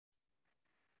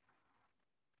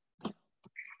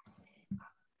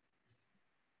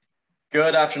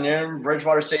Good afternoon,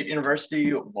 Bridgewater State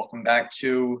University. Welcome back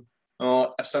to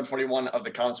episode 41 of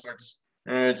the Sports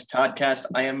podcast.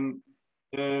 I am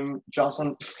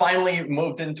Jocelyn. Finally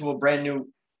moved into a brand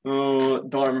new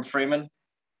dorm, Freeman.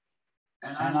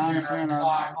 And I'm Tanner.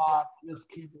 Just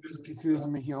keep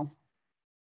confusing me here.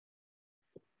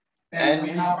 And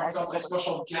we have ourselves a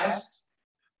special guest,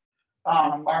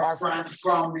 our friend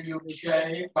from the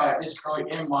UK, but is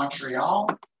currently in Montreal.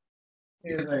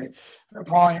 He is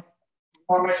probably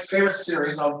one of my favorite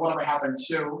series of Whatever Happened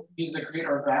To. He's the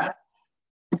creator of that.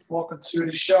 Welcome to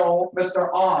the show,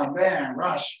 Mr. On Man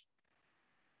Rush.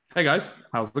 Hey guys,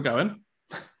 how's it going?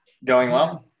 Going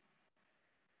well.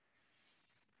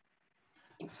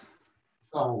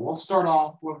 So we'll start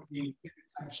off with the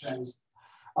sections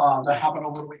that happened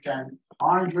over the weekend.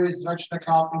 Andrei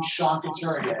Svechnikov and Sean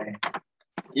Couturier.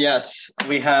 Yes,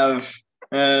 we have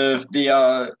we're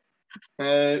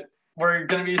going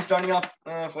to be starting off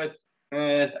with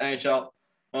NHL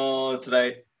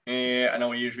today. I know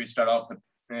we usually start off with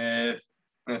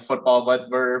football, but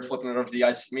we're flipping it over the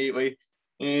ice immediately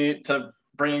to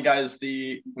bring you guys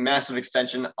the massive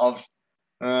extension of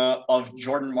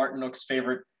Jordan Martinook's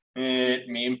favorite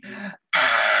meme.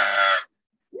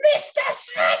 Mr.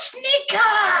 Svechnikov!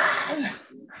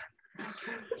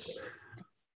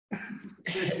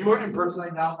 If you were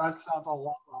impersonating now, that sounds a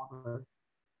lot longer.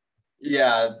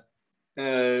 Yeah,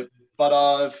 but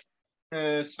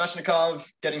Svechnikov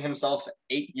getting himself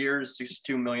 8 years,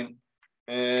 $62 million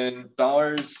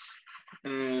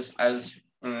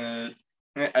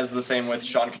as the same with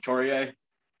Sean Couturier.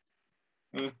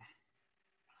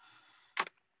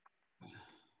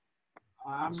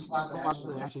 I'm surprised they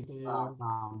actually gave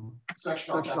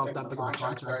Svechnikov that big of a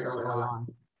contract early on.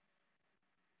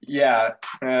 Yeah,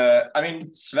 I mean,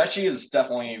 Svechi is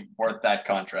definitely worth that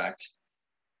contract.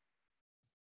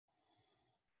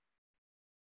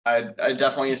 I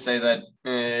definitely say that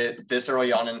this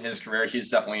early on in his career, he's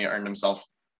definitely earned himself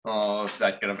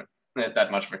that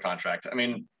much of a contract. I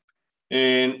mean,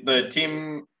 the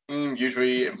team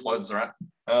usually implodes around.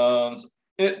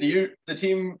 The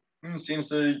team seems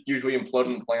to usually implode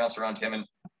in the playoffs around him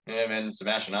and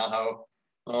Sebastian Aho.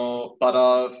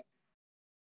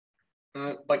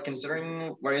 But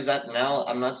considering where he's at now,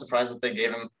 I'm not surprised that they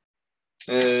gave him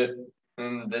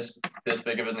this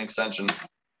big of an extension.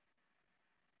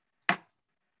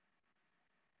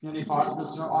 Any thoughts,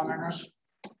 Mr. Almanash?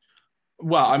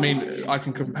 Well, I mean, I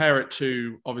can compare it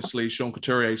to, obviously, Sean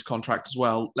Couturier's contract as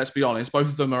well. Let's be honest, both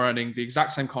of them are earning the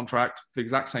exact same contract, the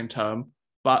exact same term,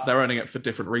 but they're earning it for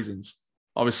different reasons.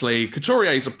 Obviously,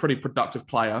 Couturier is a pretty productive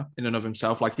player in and of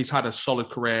himself. Like, he's had a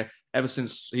solid career ever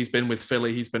since he's been with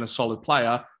Philly. He's been a solid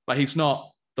player, but he's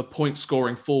not the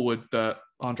point-scoring forward that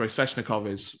Andrei Svechnikov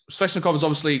is. Svechnikov is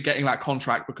obviously getting that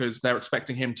contract because they're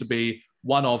expecting him to be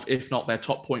one of, if not their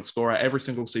top point scorer every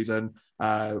single season,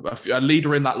 a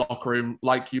leader in that locker room.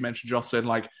 Like you mentioned, Justin,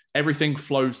 like everything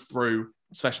flows through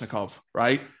Svechnikov,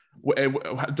 right?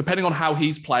 Depending on how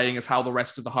he's playing is how the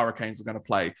rest of the Hurricanes are going to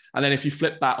play. And then if you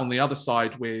flip that on the other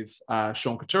side with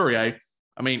Sean Couturier,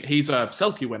 I mean, he's a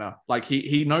Selke winner. Like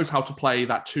he knows how to play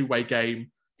that two-way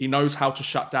game. He knows how to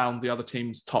shut down the other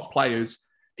team's top players.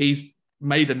 He's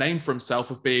made a name for himself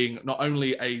of being not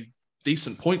only a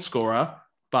decent point scorer,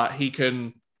 but he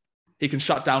can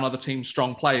shut down other teams'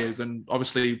 strong players. And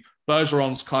obviously,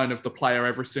 Bergeron's kind of the player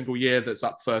every single year that's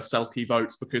up for Selke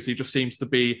votes because he just seems to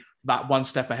be that one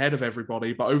step ahead of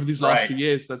everybody. But over these last few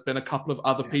years, there's been a couple of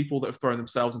other people that have thrown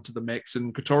themselves into the mix,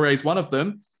 and Couturier is one of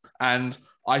them. And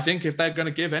I think if they're going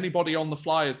to give anybody on the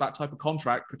Flyers that type of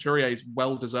contract, Couturier is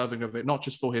well deserving of it, not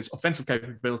just for his offensive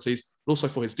capabilities, but also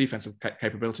for his defensive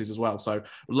capabilities as well. So,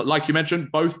 like you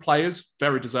mentioned, both players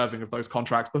very deserving of those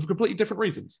contracts, but for completely different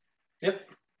reasons.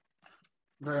 Yep.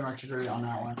 Very much agree on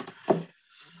that one.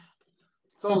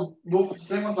 So, we'll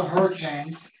stay with the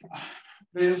Hurricanes.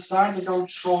 They decided to go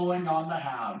trolling on the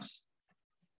Habs.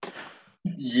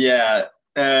 Yeah.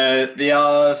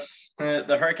 The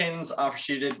Hurricanes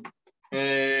offer-sheeted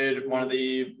one of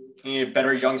the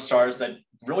better young stars that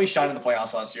really shined in the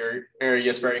playoffs last year,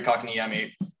 Jesperi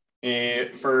Kotkaniemi,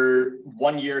 for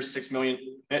 1 year,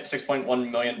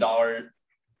 $6.1 million,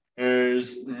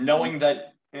 knowing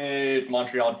that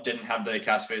Montreal didn't have the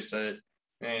cap space to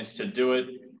do it.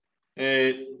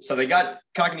 So they got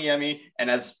Kotkaniemi, and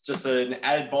as just an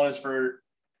added bonus for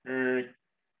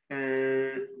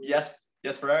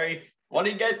Jesperi, what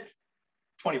did he get?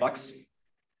 $20.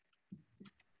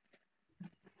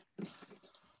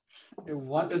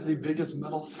 What is the biggest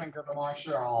middle finger to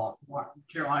Montreal? What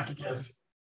Carolina could give?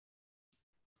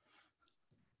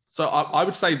 So I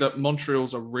would say that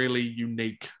Montreal's a really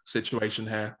unique situation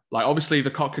here. Like, obviously, the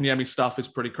Kotkaniemi stuff is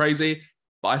pretty crazy,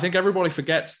 but I think everybody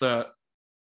forgets that,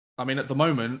 I mean, at the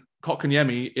moment,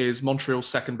 Kotkaniemi is Montreal's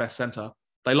second best center.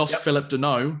 They lost Philip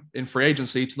Deneau in free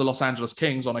agency to the Los Angeles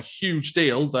Kings on a huge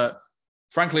deal that,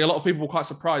 frankly, a lot of people were quite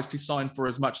surprised he signed for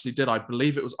as much as he did. I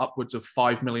believe it was upwards of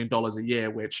 $5 million a year,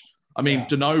 which, I mean,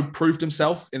 Deneau proved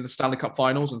himself in the Stanley Cup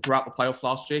finals and throughout the playoffs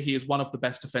last year. He is one of the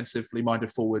best defensively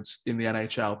minded forwards in the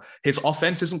NHL. His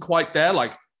offense isn't quite there,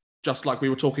 just like we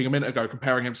were talking a minute ago,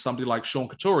 comparing him to somebody like Sean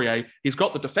Couturier. He's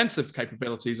got the defensive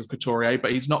capabilities of Couturier,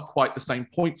 but he's not quite the same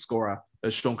point scorer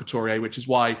as Sean Couturier, which is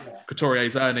why Couturier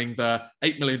is earning the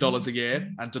 $8 million a year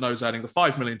and Deneau's earning the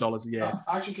 $5 million a year.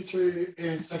 Actually, Couturier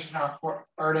is section now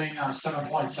earning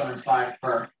 7.75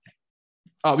 per.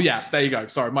 Oh, yeah, there you go.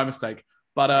 Sorry, my mistake.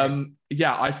 But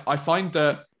I find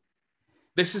that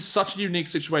this is such a unique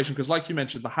situation because, like you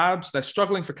mentioned, the Habs, they're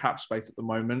struggling for cap space at the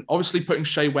moment. Obviously, putting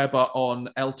Shea Weber on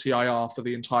LTIR for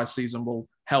the entire season will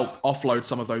help offload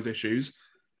some of those issues.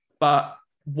 But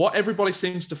what everybody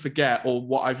seems to forget, or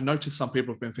what I've noticed some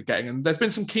people have been forgetting, and there's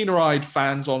been some keener-eyed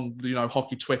fans on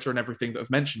hockey Twitter and everything that have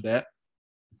mentioned it.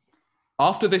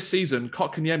 After this season,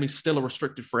 Kotkaniemi is still a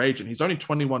restricted free agent. He's only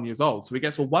 21 years old, so he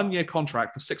gets a one-year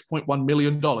contract for $6.1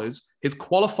 million. His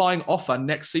qualifying offer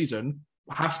next season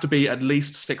has to be at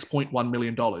least $6.1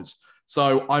 million.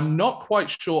 So I'm not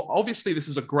quite sure. Obviously, this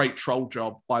is a great troll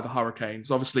job by the Hurricanes,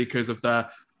 obviously because of the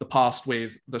past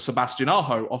with the Sebastian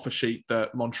Aho offer sheet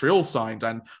that Montreal signed,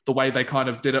 and the way they kind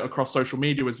of did it across social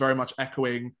media was very much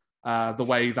echoing the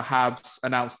way the Habs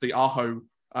announced the Aho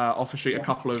offer sheet a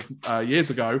couple of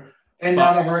years ago. And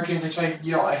now the Hurricanes are trying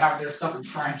to have their stuff in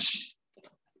French.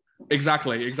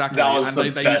 Exactly. That was the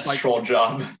best troll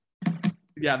job.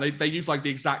 Yeah, they use the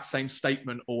exact same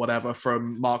statement or whatever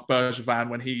from Marc Bergevin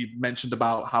when he mentioned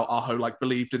about how Aho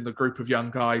believed in the group of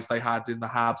young guys they had in the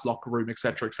Habs locker room,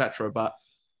 etc., etc. But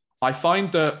I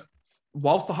find that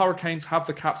whilst the Hurricanes have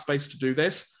the cap space to do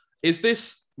this, is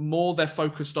this more they're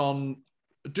focused on?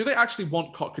 Do they actually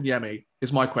want Kotkaniemi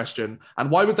is my question.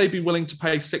 And why would they be willing to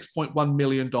pay $6.1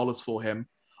 million for him?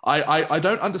 I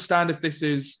don't understand if this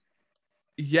is,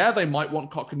 they might want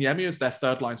Kotkaniemi as their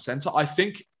third line center. I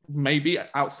think maybe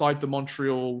outside the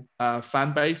Montreal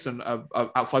fan base and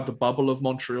outside the bubble of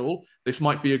Montreal, this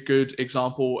might be a good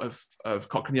example of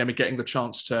Kotkaniemi getting the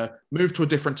chance to move to a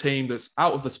different team that's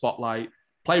out of the spotlight,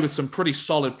 play with some pretty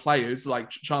solid players.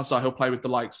 Chances are he'll play with the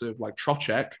likes of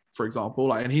Trocheck, for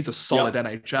example. And he's a solid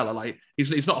NHLer.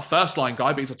 He's not a first line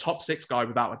guy, but he's a top six guy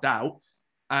without a doubt.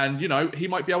 And, he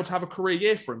might be able to have a career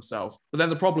year for himself. But then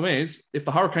the problem is, if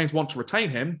the Hurricanes want to retain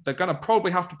him, they're going to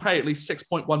probably have to pay at least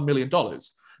 $6.1 million.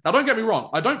 Now, don't get me wrong.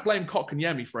 I don't blame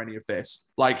Kotkaniemi for any of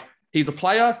this. He's a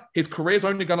player. His career's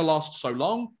only going to last so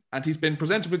long. And he's been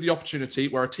presented with the opportunity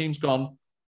where a team's gone,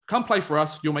 come play for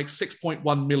us. You'll make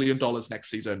 $6.1 million next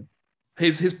season.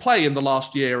 His play in the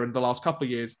last year and the last couple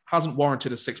of years hasn't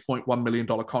warranted a $6.1 million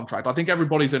contract. I think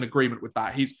everybody's in agreement with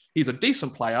that. He's a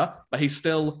decent player, but he's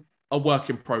still a work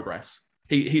in progress.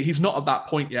 He's not at that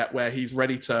point yet where he's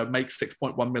ready to make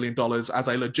 $6.1 million as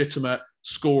a legitimate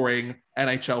scoring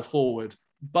NHL forward.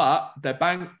 But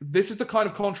this is the kind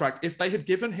of contract, if they had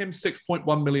given him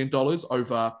 $6.1 million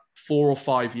over 4 or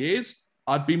 5 years,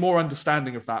 I'd be more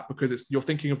understanding of that because you're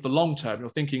thinking of the long term.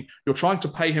 You're trying to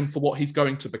pay him for what he's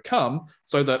going to become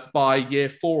so that by year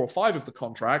 4 or 5 of the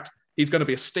contract, he's going to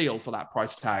be a steal for that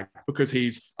price tag because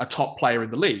he's a top player in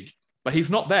the league. But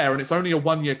he's not there, and it's only a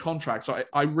 1-year contract. So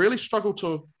I really struggle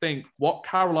to think what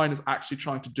Carolina is actually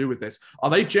trying to do with this. Are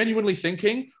they genuinely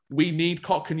thinking we need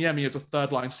Kotkaniemi as a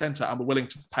third-line center and we're willing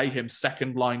to pay him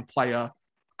second-line player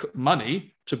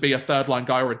money to be a third-line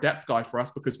guy or a depth guy for us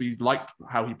because we liked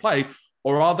how he played?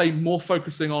 Or are they more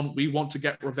focusing on we want to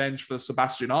get revenge for the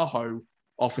Sebastian Aho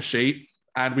offer sheet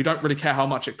and we don't really care how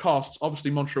much it costs?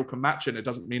 Obviously, Montreal can match it. It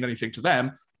doesn't mean anything to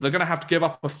them. They're going to have to give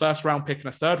up a first-round pick and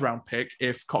a third-round pick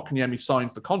if Kotkaniemi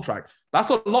signs the contract. That's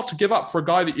a lot to give up for a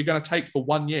guy that you're going to take for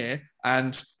 1 year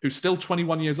and who's still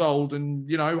 21 years old and,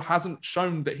 hasn't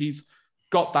shown that he's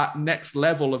got that next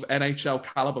level of NHL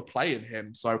caliber play in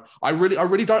him. So I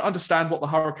really don't understand what the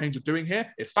Hurricanes are doing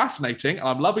here. It's fascinating and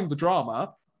I'm loving the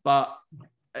drama, but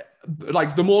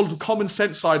the more common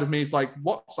sense side of me is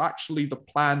what's actually the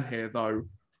plan here though?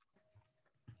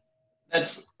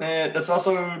 That's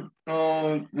also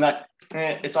not.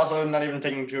 It's also not even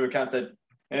taking into account that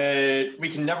we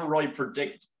can never really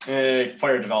predict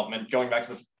player development. Going back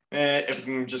to if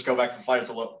we can just go back to the Flyers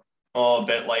a little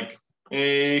bit,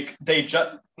 they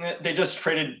just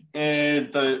traded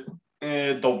the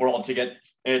world to get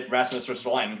Rasmus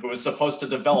Ristolainen, who was supposed to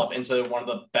develop into one of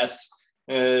the best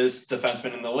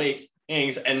defensemen in the league,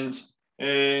 innings, and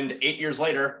 8 years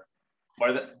later,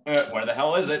 where the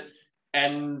hell is it?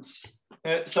 And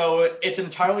so it's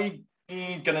entirely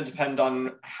going to depend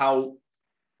on how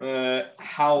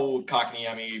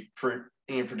Kotkaniemi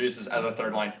produces as a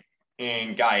third line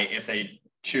guy if they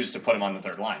choose to put him on the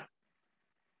third line.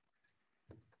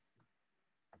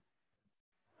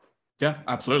 Yeah,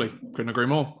 absolutely. Couldn't agree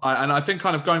more. And I think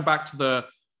kind of going back to the,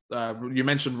 you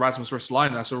mentioned Rasmus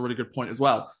Ristolainen, that's a really good point as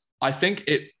well. I think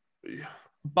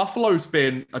Buffalo's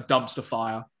been a dumpster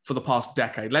fire for the past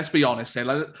decade. Let's be honest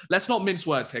here. Let's not mince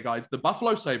words here, guys. The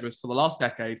Buffalo Sabres for the last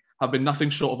decade have been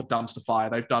nothing short of a dumpster fire.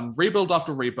 They've done rebuild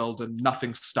after rebuild and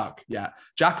nothing's stuck yet.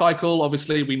 Jack Eichel,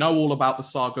 obviously, we know all about the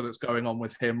saga that's going on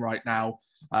with him right now.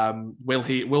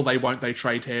 Won't they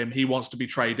trade him? He wants to be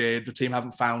traded. The team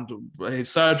haven't found his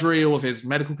surgery, all of his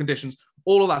medical conditions,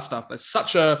 all of that stuff. There's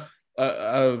such an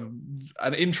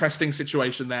interesting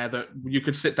situation there that you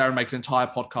could sit there and make an entire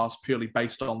podcast purely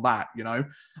based on that,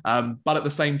 but at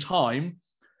the same time,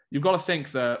 you've got to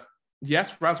think that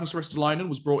yes, Rasmus Ristolainen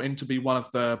was brought in to be one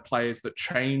of the players that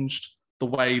changed the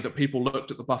way that people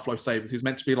looked at the Buffalo Sabres. He's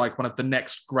meant to be like one of the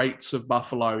next greats of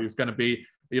Buffalo. He's going to be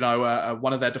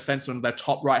one of their defensemen, their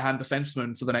top right-hand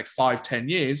defensemen for the next 5-10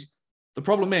 years. The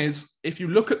problem is, if you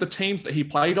look at the teams that he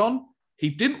played on, he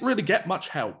didn't really get much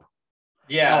help.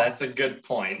 Yeah, that's a good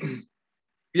point.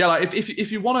 Yeah, like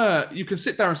if you want to, you can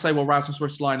sit there and say, well, Rasmus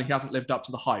Ristolainen, he hasn't lived up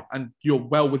to the hype, and you're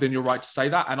well within your right to say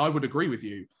that, and I would agree with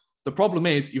you. The problem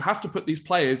is you have to put these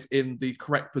players in the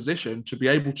correct position to be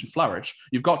able to flourish.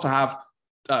 You've got to have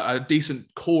a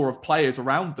decent core of players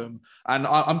around them, and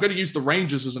I'm going to use the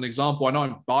Rangers as an example. I know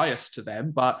I'm biased to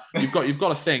them, but you've got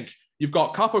to think. You've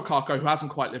got Capo Kakko, who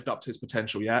hasn't quite lived up to his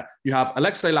potential yet. You have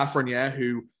Alexei Lafreniere,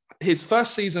 who his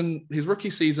first season, his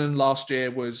rookie season last year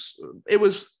was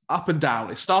up and down.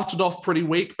 It started off pretty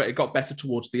weak, but it got better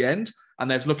towards the end.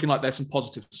 And there's looking like there's some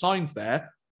positive signs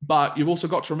there. But you've also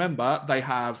got to remember they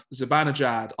have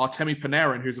Zibanejad, Artemi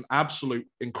Panarin, who's an absolute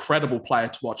incredible player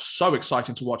to watch. So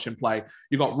exciting to watch him play.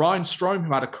 You've got Ryan Strome,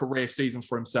 who had a career season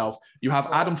for himself. You have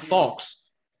Adam Fox.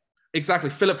 Exactly.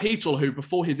 Philip Heatle, who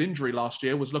before his injury last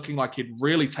year was looking like he'd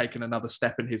really taken another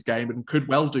step in his game and could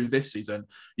well do this season.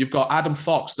 You've got Adam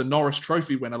Fox, the Norris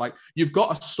Trophy winner. Like, you've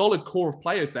got a solid core of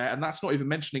players there. And that's not even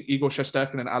mentioning Igor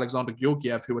Shesterkin and Alexander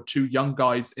Georgiev, who are two young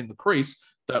guys in the crease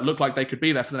that look like they could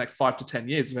be there for the next 5 to 10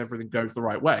 years if everything goes the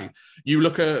right way. You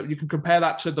can compare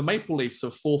that to the Maple Leafs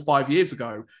of 4 or 5 years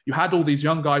ago. You had all these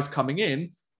young guys coming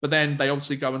in, but then they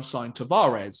obviously go and sign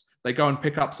Tavares. They go and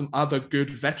pick up some other good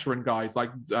veteran guys,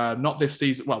 like not this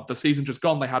season. Well, the season just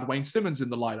gone, they had Wayne Simmons in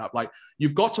the lineup. Like,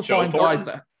 you've got to find guys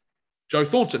that... Joe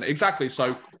Thornton, exactly.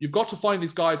 So you've got to find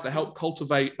these guys that help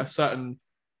cultivate a certain,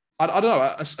 I don't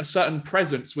know, a certain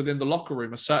presence within the locker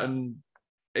room, a certain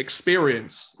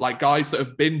experience, like guys that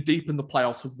have been deep in the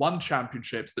playoffs, have won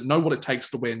championships, that know what it takes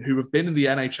to win, who have been in the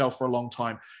NHL for a long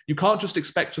time. You can't just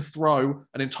expect to throw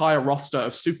an entire roster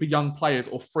of super young players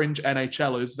or fringe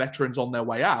NHLers, veterans on their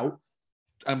way out,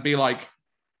 and be like,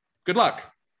 good luck.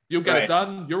 You'll get it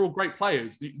done. You're all great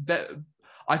players.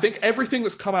 I think everything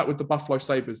that's come out with the Buffalo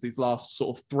Sabres these last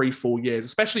sort of 3-4 years,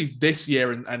 especially this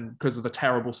year and because of the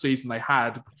terrible season they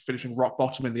had, finishing rock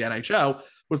bottom in the NHL,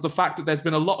 was the fact that there's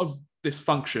been a lot of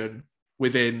dysfunction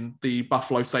within the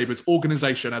Buffalo Sabres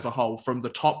organization as a whole, from the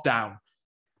top down.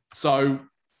 So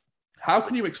how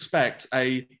can you expect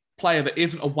a player that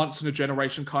isn't a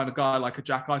once-in-a-generation kind of guy like a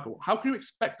Jack Eichel, how can you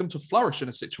expect them to flourish in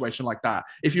a situation like that?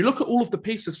 If you look at all of the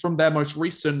pieces from their most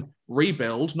recent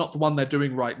rebuild, not the one they're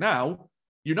doing right now,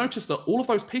 you notice that all of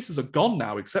those pieces are gone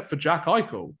now, except for Jack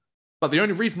Eichel. But the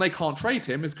only reason they can't trade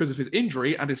him is because of his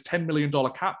injury and his $10 million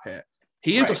cap hit.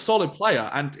 He is a solid player,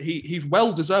 and he's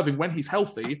well deserving, when he's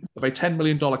healthy, of a $10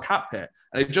 million cap hit.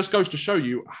 And it just goes to show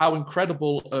you how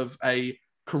incredible of a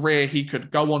career he could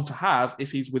go on to have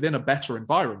if he's within a better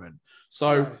environment.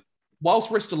 So whilst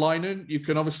Ristolainen, you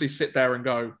can obviously sit there and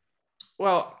go,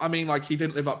 well, I mean, like, he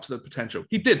didn't live up to the potential.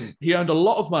 He didn't. He earned a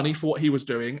lot of money for what he was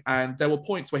doing, and there were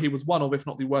points where he was one of, if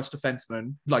not the worst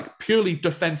defenseman, like purely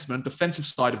defensive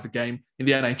side of the game in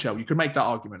the NHL. You could make that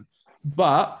argument.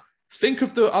 But think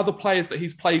of the other players that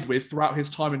he's played with throughout his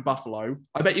time in Buffalo.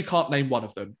 I bet you can't name one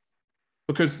of them,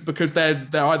 because they're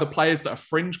either players that are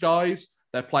fringe guys,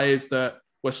 they're players that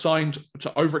were signed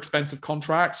to over-expensive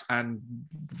contracts, and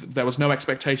there was no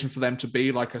expectation for them to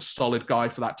be like a solid guy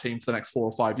for that team for the next 4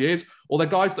 or 5 years, or they're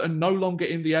guys that are no longer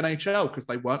in the NHL because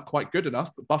they weren't quite good enough,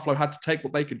 but Buffalo had to take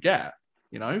what they could get,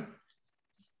 you know?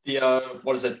 The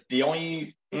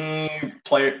only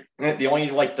player, the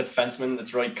only like defenseman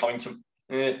that's really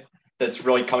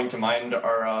coming to mind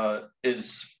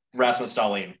is Rasmus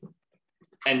Dahlin,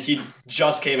 and he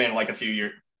just came in like a few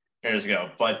years ago.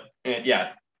 But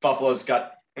yeah, Buffalo's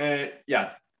got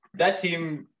that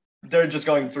team. They're just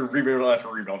going through rebuild after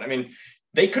rebuild. I mean,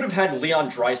 they could have had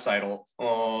Leon Draisaitl,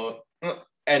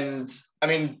 and I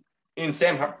mean, in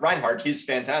Sam Reinhart, he's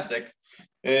fantastic.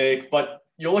 But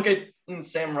you look at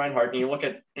Sam Reinhart and you look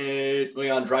at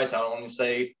Leon Draisaitl and you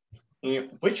say,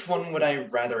 which one would I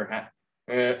rather have?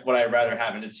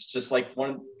 And it's just like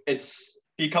it's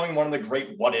becoming one of the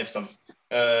great what ifs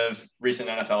of recent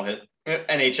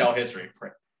NHL history.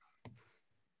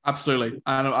 Absolutely,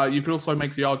 and you could also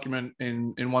make the argument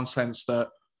in one sense that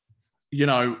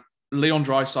Leon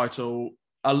Draisaitl,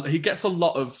 he gets a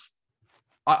lot of.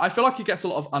 I feel like he gets a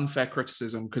lot of unfair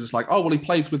criticism because it's like, oh well, he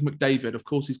plays with McDavid. Of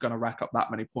course, he's going to rack up that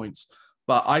many points.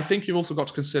 But I think you've also got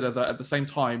to consider that at the same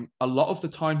time, a lot of the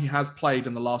time he has played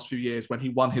in the last few years when he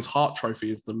won his Hart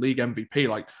Trophy as the league MVP.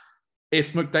 Like,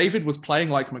 if McDavid was playing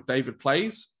like McDavid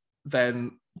plays,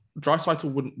 then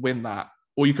Draisaitl wouldn't win that.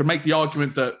 Or you could make the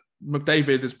argument that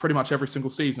McDavid is pretty much every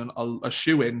single season a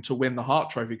shoe-in to win the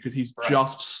Hart Trophy because he's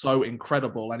just so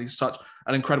incredible and he's such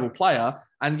an incredible player.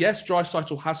 And yes,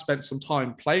 Draisaitl has spent some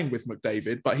time playing with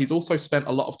McDavid, but he's also spent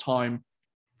a lot of time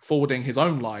forwarding his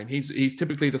own line. He's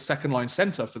typically the second line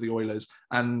center for the Oilers.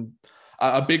 And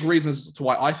a big reason as to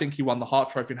why I think he won the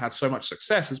Hart Trophy and had so much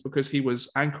success is because he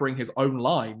was anchoring his own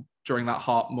line during that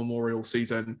Hart Memorial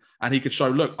season. And he could show,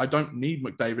 look, I don't need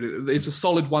McDavid. It's a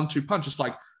solid 1-2 punch.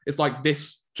 It's like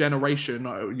this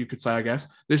generation, you could say, I guess,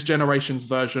 this generation's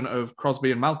version of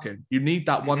Crosby and Malkin. You need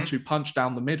that 1-2 punch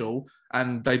down the middle,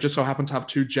 and they just so happen to have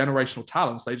two generational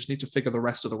talents. They just need to figure the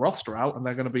rest of the roster out, and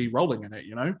they're going to be rolling in it,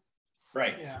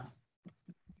 Right. Yeah.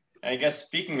 I guess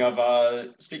speaking of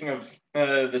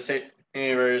the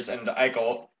Sabres and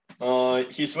Eichel,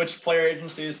 he switched player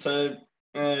agencies to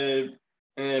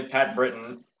Pat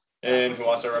Britton, and who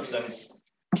also represents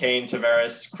Kane,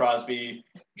 Tavares, Crosby,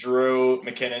 Drew,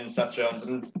 McKinnon, Seth Jones,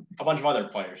 and a bunch of other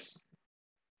players.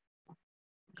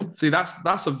 See,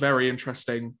 that's a very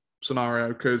interesting scenario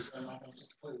because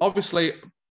obviously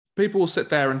people will sit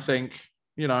there and think,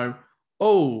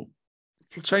 oh,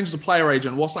 change the player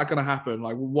agent. What's that going to happen?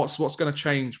 Like, what's going to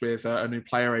change with a new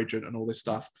player agent and all this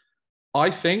stuff? I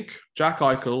think Jack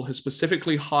Eichel has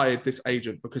specifically hired this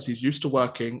agent because he's used to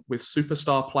working with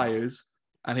superstar players,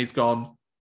 and he's gone,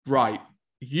 right,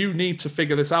 you need to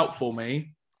figure this out for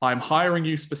me. I'm hiring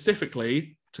you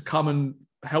specifically to come and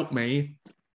help me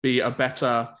be a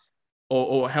better,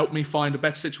 or help me find a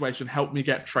better situation, help me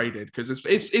get traded. Because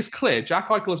it's clear. Jack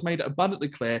Eichel has made it abundantly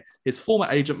clear. His former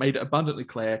agent made it abundantly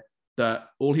clear that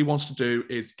all he wants to do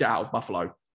is get out of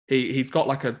Buffalo. He's got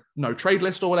like a no trade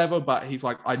list or whatever, but he's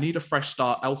like, I need a fresh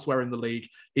start elsewhere in the league.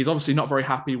 He's obviously not very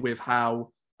happy with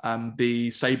how the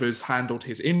Sabres handled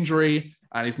his injury,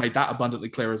 and he's made that abundantly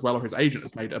clear as well, or his agent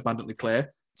has made it abundantly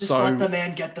clear. Just let the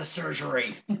man get the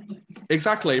surgery.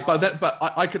 Exactly, but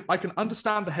I can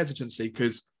understand the hesitancy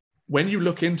because when you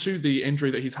look into the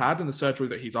injury that he's had and the surgery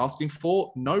that he's asking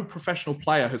for, no professional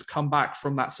player has come back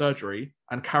from that surgery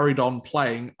and carried on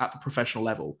playing at the professional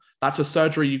level. That's a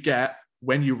surgery you get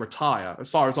when you retire. As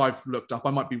far as I've looked up,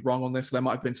 I might be wrong on this. There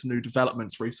might have been some new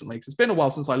developments recently because it's been a while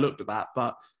since I looked at that.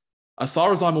 But as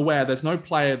far as I'm aware, there's no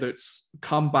player that's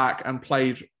come back and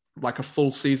played like a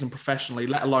full season professionally,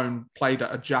 let alone played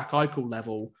at a Jack Eichel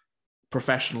level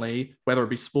professionally, whether it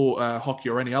be sport, hockey,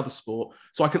 or any other sport.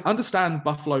 So I can understand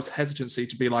Buffalo's hesitancy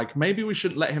to be like, maybe we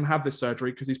shouldn't let him have this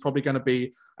surgery because he's probably going to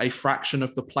be a fraction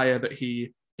of the player that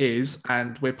he is,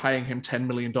 and we're paying him $10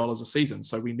 million a season.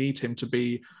 So we need him to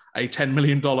be a $10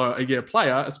 million a year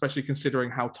player, especially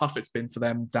considering how tough it's been for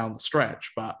them down the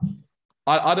stretch. But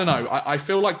I don't know. I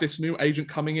feel like this new agent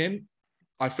coming in,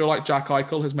 I feel like Jack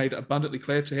Eichel has made it abundantly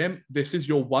clear to him, this is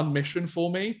your one mission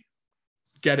for me,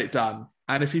 get it done.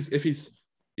 And if he's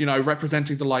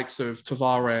representing the likes of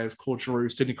Tavares, Claude Giroux,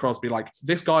 Sidney Crosby, like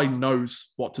this guy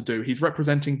knows what to do. He's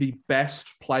representing the best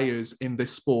players in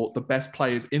this sport, the best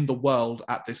players in the world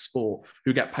at this sport,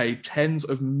 who get paid tens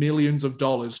of millions of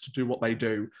dollars to do what they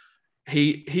do.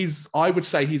 I would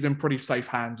say he's in pretty safe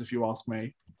hands, if you ask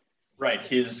me. Right.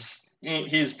 He's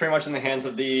pretty much in the hands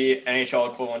of the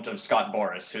NHL equivalent of Scott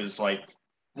Boras, who's like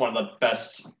one of the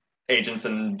best agents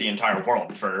in the entire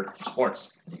world for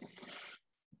sports.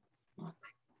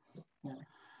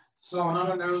 So in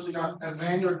other news, we got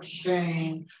Evander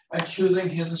Kane accusing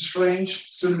his estranged,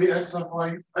 soon-to-be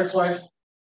ex-wife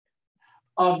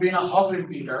of being a husband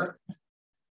beater,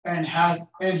 and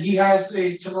he has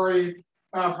a temporary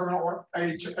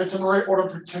temporary order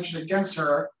of protection against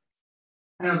her,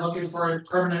 and is looking for a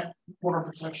permanent order of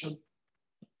protection.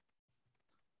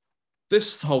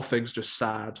 This whole thing's just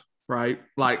sad, right?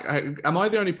 Like, am I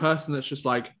the only person that's just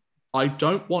like, I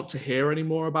don't want to hear any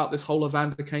more about this whole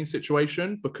Evander Kane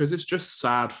situation because it's just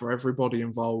sad for everybody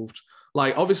involved.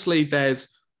 Like, obviously, there's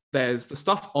the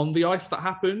stuff on the ice that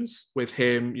happens with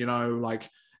him, you know, like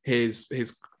his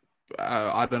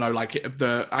I don't know, like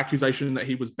the accusation that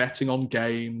he was betting on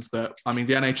games that, I mean,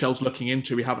 the NHL's looking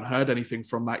into. We haven't heard anything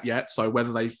from that yet. So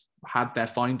whether they've had their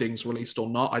findings released or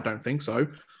not, I don't think so,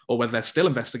 or whether they're still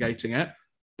investigating it.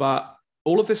 But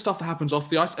all of this stuff that happens off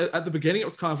the ice, at the beginning, it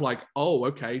was kind of like, oh,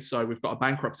 okay, so we've got a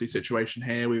bankruptcy situation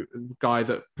here. A guy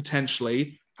that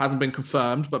potentially hasn't been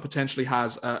confirmed, but potentially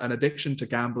has an addiction to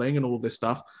gambling and all of this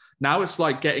stuff. Now it's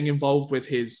like getting involved with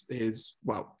his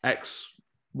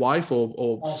ex-wife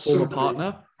or former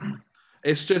partner.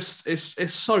 It's just,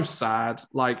 it's so sad.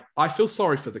 Like, I feel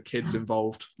sorry for the kids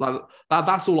involved. Like,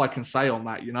 that's all I can say on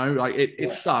that, you know? Like,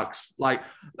 it sucks. Like,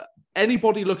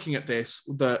 anybody looking at this,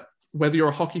 that whether you're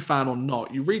a hockey fan or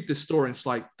not, you read this story and it's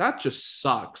like, that just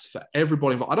sucks for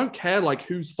everybody involved. I don't care, like,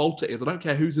 whose fault it is. I don't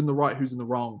care who's in the right, who's in the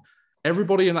wrong.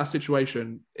 Everybody in that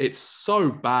situation, it's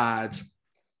so bad,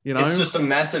 you know? It's just a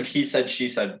massive he said, she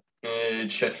said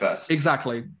shit fest.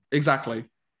 Exactly.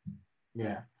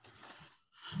 Yeah.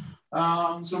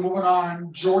 So moving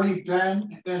on, Jordy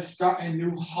Ben has got a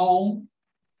new home,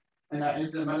 and that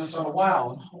is the Minnesota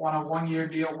Wild on a one-year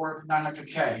deal worth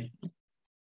 $900K.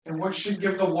 And what should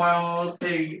give the Wild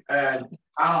a I don't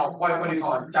know, what do you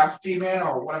call it, depth man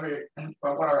or whatever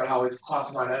how it's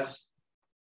classified as.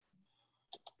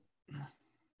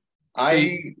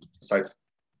 Sorry.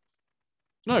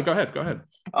 No, go ahead.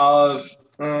 I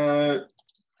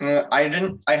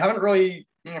haven't really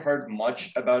heard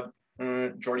much about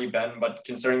Jordy Ben, but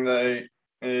considering that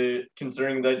he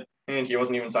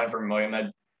wasn't even signed for $1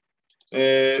 million,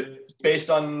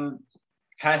 based on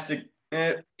past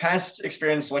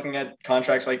experience looking at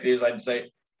contracts like these, I'd say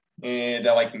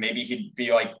that like maybe he'd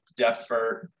be like depth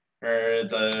for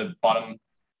the bottom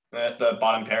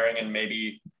pairing and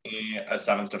maybe a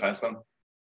seventh defenseman.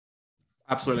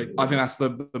 Absolutely. I think that's the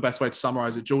best way to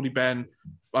summarize it. Jordy Ben,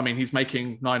 I mean, he's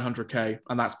making $900K,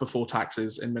 and that's before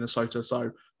taxes in Minnesota.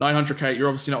 So $900K, you're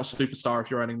obviously not a superstar if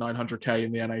you're earning $900K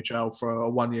in the NHL for a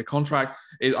one-year contract.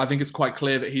 I think it's quite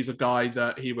clear that he's a guy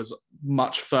that he was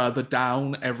much further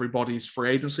down everybody's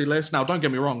free agency list. Now, don't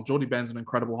get me wrong, Jordy Ben's an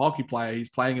incredible hockey player. He's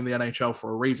playing in the NHL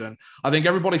for a reason. I think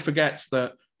everybody forgets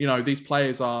that, you know, these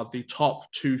players are the top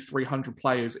 200-300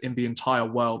 players in the entire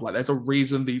world. Like, there's a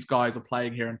reason these guys are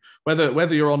playing here. And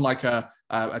whether you're on like a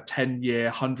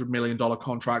 10-year, $100 million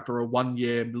contract or a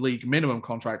one-year league minimum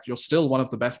contract, you're still one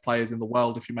of the best players in the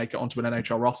world if you make it onto an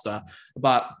NHL roster.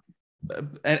 But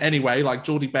anyway, like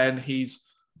Jordy Ben,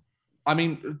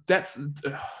 depth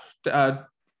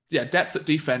at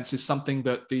defense is something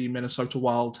that the Minnesota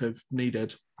Wild have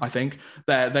needed. I think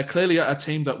they're clearly a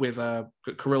team that with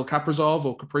Kirill Kaprizov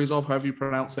or Kaprizov, however you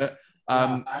pronounce it.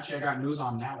 Actually, I got news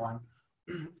on that one.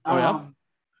 Oh yeah.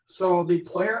 So the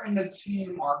player and the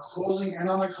team are closing in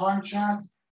on the contract,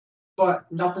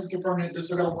 but nothing's confirmed. They're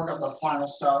still going to work out the final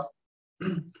stuff.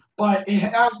 But it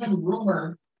has been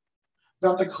rumored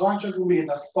that the contract will be in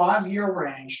the 5-year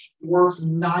range, worth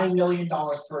 $9 million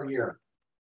per year.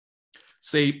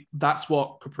 See, that's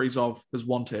what Kaprizov has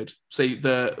wanted. See,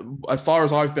 as far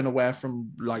as I've been aware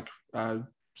from like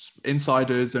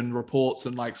insiders and reports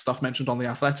and like stuff mentioned on The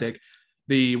Athletic,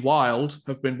 the Wild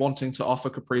have been wanting to offer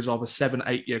Kaprizov a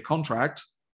 7-8 year contract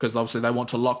because obviously they want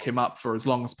to lock him up for as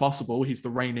long as possible. He's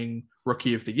the reigning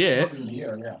Rookie of the Year.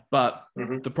 Yeah. But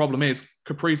the problem is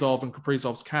Kaprizov and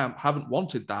Kaprizov's camp haven't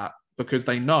wanted that because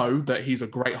they know that he's a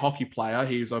great hockey player.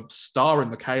 He's a star in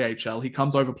the KHL. He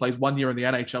comes over, plays 1 year in the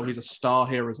NHL. He's a star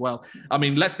here as well. I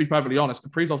mean, let's be perfectly honest.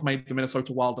 Kaprizov made the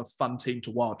Minnesota Wild a fun team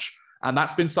to watch. And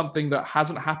that's been something that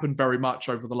hasn't happened very much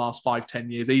over the last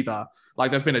 5-10 years either.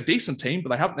 Like, they've been a decent team, but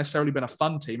they haven't necessarily been a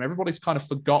fun team. Everybody's kind of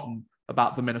forgotten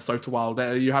about the Minnesota Wild.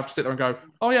 You have to sit there and go,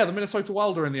 oh yeah, the Minnesota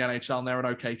Wild are in the NHL and they're an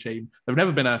okay team. They've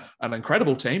never been an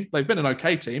incredible team. They've been an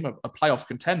okay team, a playoff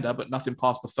contender, but nothing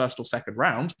past the first or second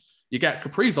round. You get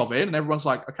Kaprizov in and everyone's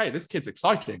like, okay, this kid's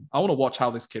exciting. I want to watch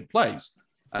how this kid plays.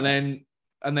 And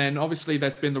then obviously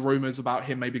there's been the rumors about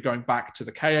him maybe going back to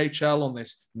the KHL on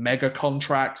this mega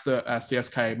contract that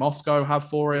CSKA Moscow have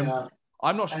for him. Yeah.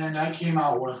 I'm not sure. And then that came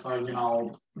out with,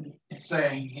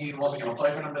 saying he wasn't going to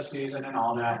play for them this season and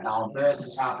all that. Now this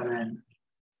is happening.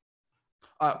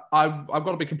 I've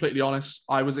got to be completely honest.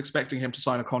 I was expecting him to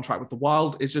sign a contract with the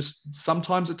Wild. It's just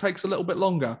sometimes it takes a little bit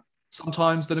longer.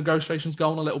 Sometimes the negotiations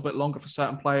go on a little bit longer for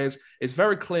certain players. It's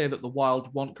very clear that the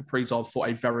Wild want Kaprizov for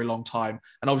a very long time.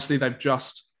 And obviously they've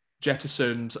just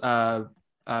jettisoned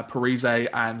Parise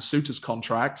and Suter's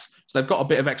contracts. So they've got a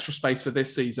bit of extra space for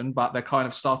this season, but they're kind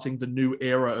of starting the new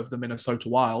era of the Minnesota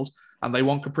Wild. and they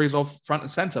want Kaprizov front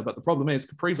and center. But the problem is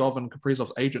Kaprizov and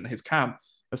Kaprizov's agent, his camp,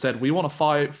 have said, we want a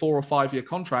 4 or 5 year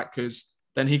contract because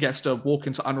then he gets to walk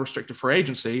into unrestricted free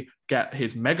agency, get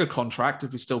his mega contract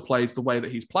if he still plays the way that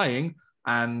he's playing.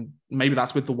 And maybe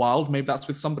that's with the Wild, maybe that's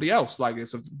with somebody else. Like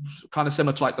it's kind of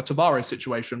similar to like the Tavares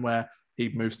situation where he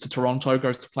moves to Toronto,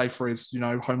 goes to play for his,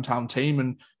 hometown team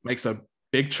and makes a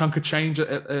big chunk of change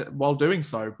while doing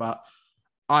so. But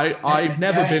I've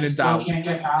never been in doubt. Can't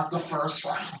get past the first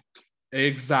round.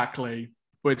 Exactly.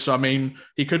 Which, I mean,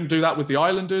 he couldn't do that with the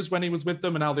Islanders when he was with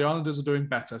them, and now the Islanders are doing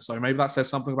better. So maybe that says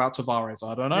something about Tavares.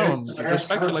 I don't know. I'm just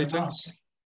speculating.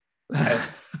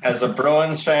 As a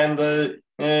Bruins fan,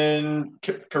 Kirill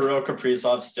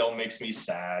Kaprizov still makes me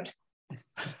sad.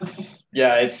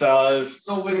 Yeah, it's So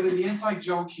basically, the inside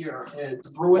joke here is the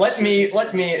Bruins. Let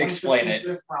me explain it.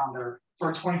 Fifth rounder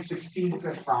for a 2016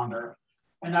 fifth rounder,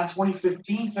 and that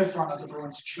 2015 fifth rounder the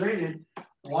Bruins traded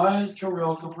was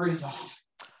Kirill Kaprizov.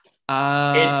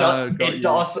 It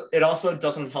also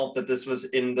doesn't help that this was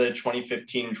in the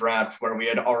 2015 draft where we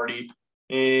had already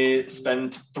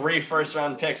spent 3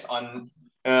 first-round picks on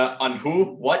who,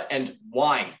 what, and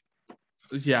why.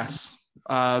 Yes.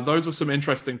 Those were some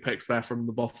interesting picks there from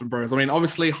the Boston Bruins. I mean,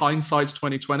 obviously, hindsight's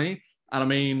 2020. And I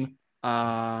mean,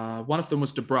 one of them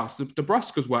was DeBrusk.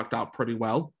 DeBrusk has worked out pretty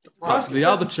well. The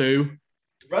other two...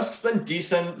 DeBrusk's been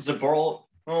decent. Zaboral,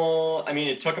 I mean,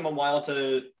 it took him a while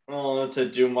to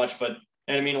do much, but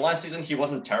I mean, last season he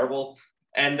wasn't terrible.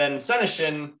 And then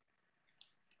Senyshyn,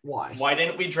 why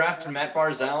didn't we draft Matt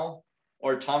Barzal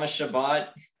or Thomas Chabot?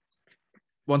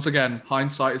 Once again,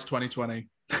 hindsight is 2020.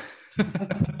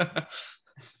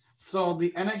 So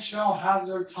the NHL has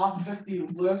their top 50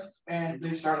 list, and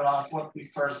they started off with the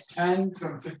first 10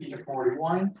 from 50 to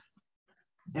 41.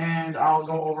 And I'll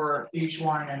go over each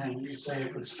one, and then you say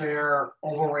if it's fair,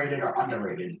 overrated, or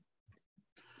underrated.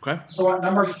 Okay. So at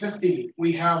number 50,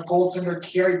 we have goaltender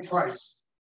Carey Price.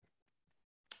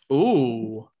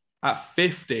 Ooh, at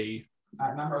 50.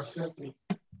 At number 50.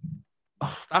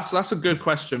 Oh, that's a good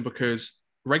question because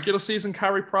regular season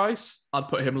Carey Price, I'd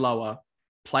put him lower.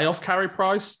 Playoff Carey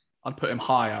Price, I'd put him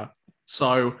higher.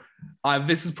 So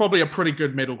this is probably a pretty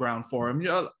good middle ground for him.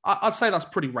 Yeah, I'd say that's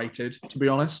pretty rated, to be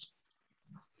honest.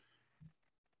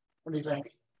 What do you think?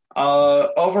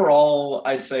 Overall,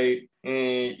 I'd say,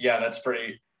 yeah, that's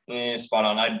pretty spot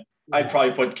on. I'd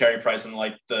probably put Carey Price in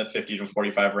like the 50 to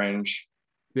 45 range.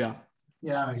 Yeah.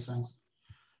 Yeah, that makes sense.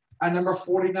 At number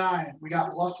 49, we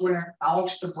got left winger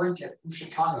Alex DeBrincat from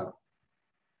Chicago.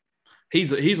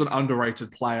 He's an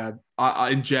underrated player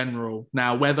in general.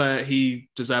 Now, whether he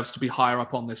deserves to be higher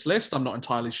up on this list, I'm not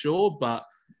entirely sure. But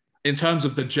in terms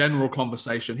of the general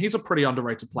conversation, he's a pretty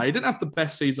underrated player. He didn't have the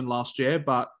best season last year,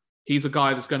 but he's a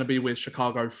guy that's going to be with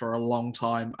Chicago for a long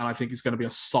time. And I think he's going to be a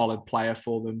solid player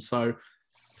for them. So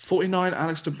 49,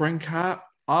 Alex DeBrincat,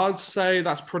 I'd say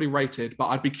that's pretty rated. But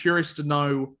I'd be curious to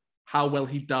know how well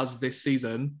he does this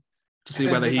season to see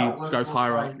whether he goes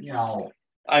higher up.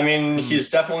 I mean, he's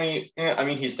definitely.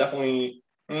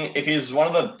 If he's one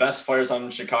of the best players on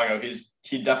Chicago,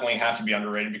 he definitely have to be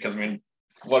underrated because I mean,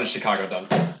 what has Chicago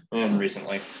done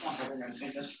recently?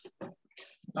 Just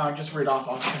read off.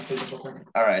 I'll take this real quick.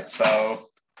 All right, so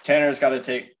Tanner's got to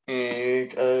take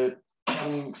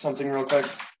something real quick.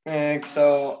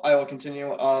 So I will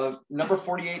continue. Number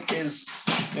 48 is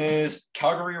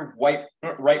Calgary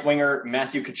right winger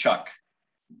Matthew Tkachuk.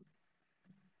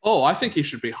 Oh, I think he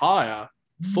should be higher.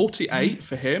 48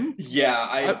 for him?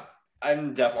 Yeah,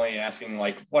 I'm definitely asking,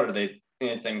 like, what are they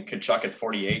think Tkachuk at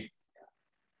 48?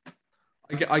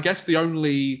 I guess the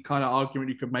only kind of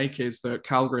argument you could make is that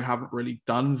Calgary haven't really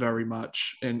done very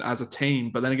much as a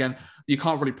team. But then again, you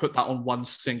can't really put that on one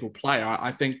single player.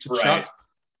 I think Tkachuk, right.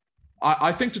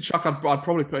 I think Tkachuk, I'd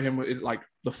probably put him in like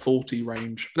the 40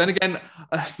 range. But then again,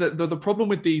 the problem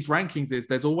with these rankings is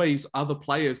there's always other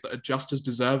players that are just as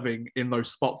deserving in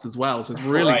those spots as well. So it's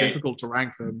really difficult to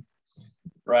rank them.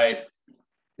 Right.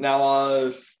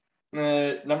 Now,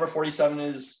 number 47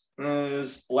 is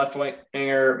left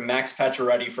winger Max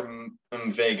Pacioretty from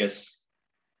Vegas.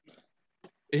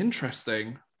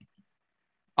 Interesting.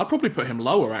 I'd probably put him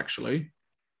lower, actually.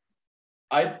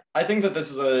 I think that this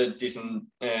is a decent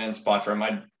spot for him.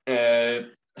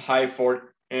 High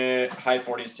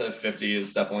 40s to 50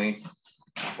 is definitely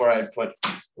where I'd put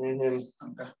him.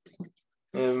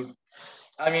 Okay.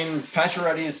 I mean,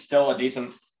 Pacioretty is still a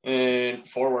decent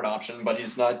forward option, but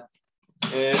he's not.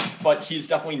 But he's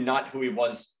definitely not who he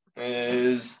was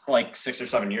like 6 or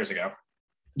 7 years ago.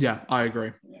 Yeah, I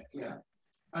agree. Yeah.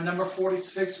 At number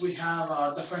 46, we have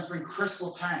defenseman Chris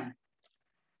Letang.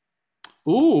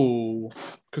 Ooh,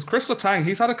 because Chris Letang,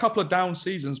 he's had a couple of down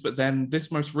seasons, but then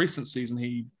this most recent season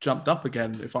he jumped up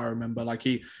again, if I remember. Like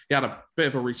he had a bit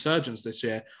of a resurgence this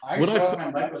year. I thought my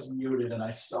mic was muted and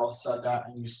I still said that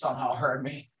and you somehow heard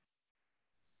me.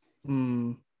 I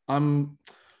don't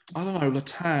know,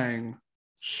 Letang.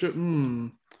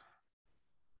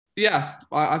 Yeah,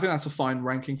 I think that's a fine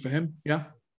ranking for him. Yeah.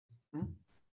 The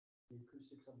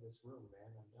acoustics of this room, man,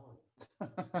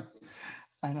 I'm telling you.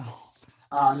 I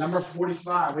know. Number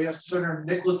 45, we have center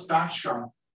Nicholas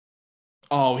Backstrom.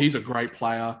 Oh, he's a great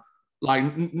player.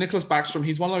 Like Nicholas Backstrom,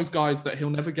 he's one of those guys that he'll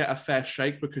never get a fair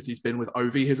shake because he's been with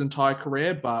Ovi his entire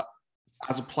career. But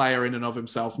as a player in and of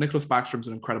himself, Nicholas Backstrom's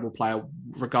an incredible player,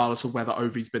 regardless of whether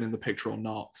Ovi's been in the picture or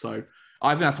not. So I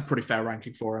think that's a pretty fair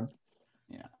ranking for him.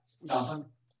 Yeah. Johnson?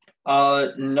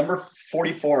 Number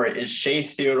 44 is Shea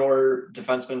Theodore,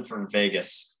 defenseman from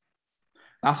Vegas.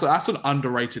 That's an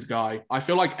underrated guy. I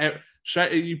feel like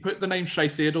you put the name Shea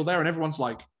Theodore there and everyone's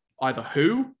like, either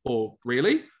who or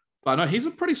really? But no, he's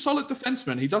a pretty solid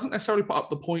defenseman. He doesn't necessarily put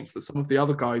up the points that some of the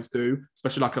other guys do,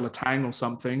 especially like a Letang or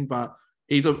something. But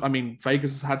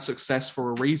Vegas has had success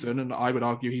for a reason, and I would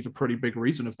argue he's a pretty big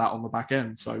reason of that on the back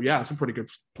end. So yeah, it's a pretty good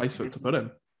place to put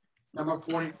him. Number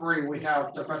 43, we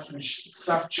have defenseman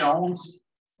Seth Jones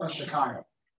of Chicago.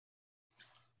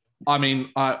 I mean,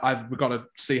 I've got to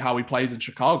see how he plays in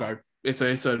Chicago. It's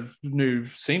a new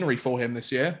scenery for him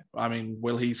this year. I mean,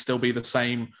 will he still be the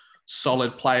same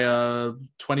solid player,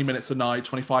 20 minutes a night,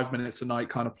 25 minutes a night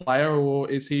kind of player, or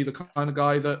is he the kind of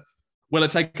guy that will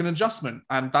it take an adjustment?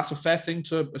 And that's a fair thing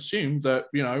to assume that,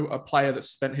 you know, a player that's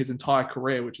spent his entire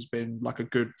career, which has been like a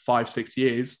good 5-6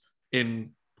 years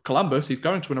in Columbus, he's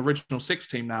going to an original 6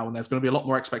 team now, and there's going to be a lot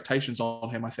more expectations on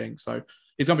him, I think. So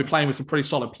he's going to be playing with some pretty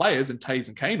solid players in Taves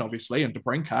and Kane, obviously, and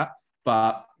DeBrincat,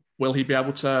 but will he be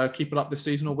able to keep it up this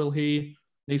season, or will he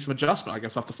need some adjustment? I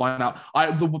guess we'll have to find out.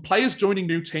 The players joining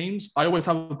new teams, I always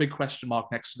have a big question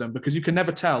mark next to them because you can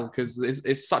never tell because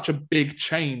it's such a big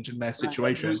change in their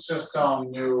situation. New system,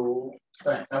 new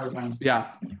thing, everything. Yeah.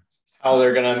 How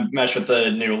they're going to mesh with the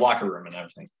new locker room and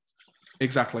everything.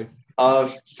 Exactly.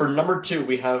 For number 2,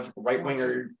 we have right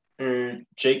winger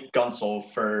Jake Gunsel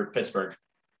for Pittsburgh.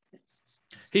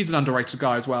 He's an underrated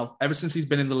guy as well. Ever since he's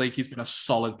been in the league, he's been a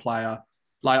solid player.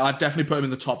 Like, I'd definitely put him in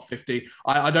the top 50.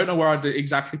 I don't know where I'd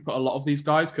exactly put a lot of these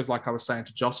guys because, like I was saying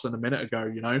to Jocelyn a minute ago,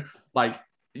 you know, like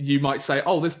you might say,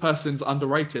 oh, this person's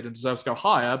underrated and deserves to go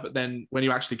higher. But then when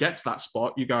you actually get to that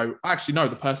spot, you go, actually, no,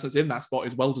 the person that's in that spot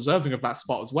is well deserving of that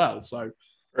spot as well. So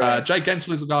right. Jake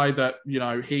Gensel is a guy that, you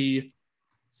know,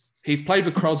 he's played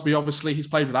with Crosby, obviously. He's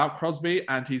played without Crosby,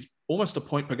 and he's almost a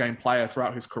point per game player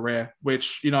throughout his career,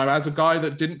 which, you know, as a guy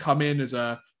that didn't come in as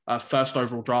a first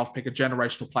overall draft pick, a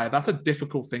generational player, that's a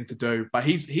difficult thing to do. But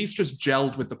he's just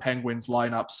gelled with the Penguins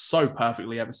lineup so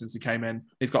perfectly ever since he came in.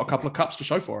 He's got a couple of cups to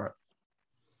show for it.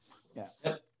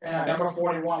 Yeah. And at number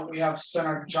 41, we have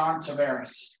center John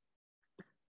Tavares.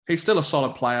 He's still a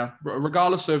solid player,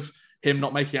 regardless of him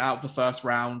not making it out of the first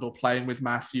round or playing with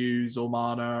Matthews or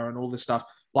Marner and all this stuff.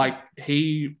 Like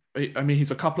he's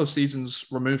a couple of seasons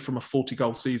removed from a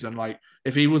 40-goal season. Like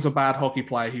if he was a bad hockey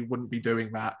player, he wouldn't be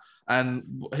doing that.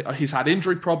 And he's had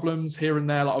injury problems here and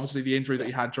there. Like obviously the injury that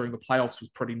he had during the playoffs was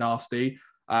pretty nasty.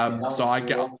 So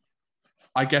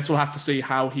I guess we'll have to see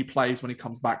how he plays when he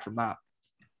comes back from that.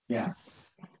 Yeah.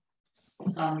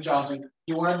 Jocelyn,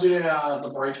 you want to do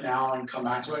the break now and come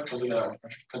back to it because of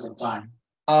the time?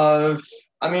 I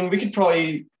mean, we could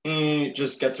probably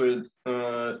just get through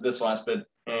this last bit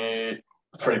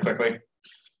pretty quickly.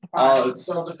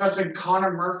 So defenseman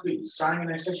Connor Murphy signing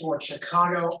an extension with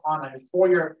Chicago on a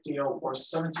 4-year deal worth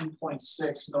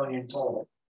 $17.6 million total.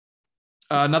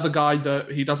 Another guy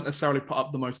that he doesn't necessarily put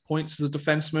up the most points as a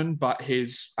defenseman, but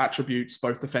his attributes,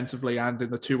 both defensively and in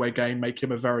the two-way game, make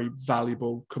him a very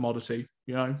valuable commodity,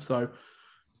 you know, so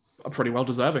pretty well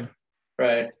deserving.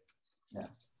 Right. Yeah.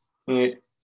 We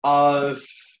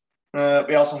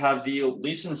also have the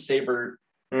Leafs and Sabres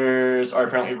are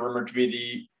apparently rumored to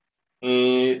be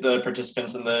the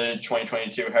participants in the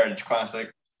 2022 Heritage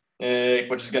Classic,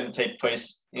 which is going to take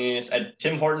place at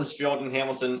Tim Hortons Field in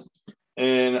Hamilton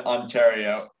in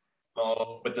Ontario,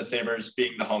 with the Sabres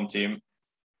being the home team.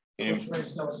 Which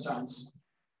makes no sense.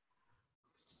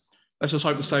 Let's just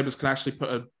hope the Sabres can actually put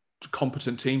a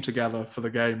competent team together for the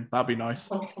game. That'd be nice.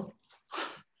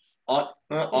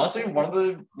 Honestly, one of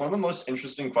the most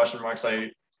interesting question marks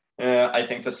I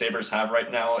think the Sabres have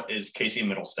right now is Casey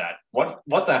Middlestat. What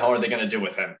the hell are they going to do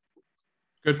with him?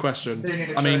 Good question.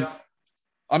 I mean,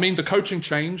 I mean, the coaching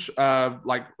change,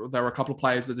 like there were a couple of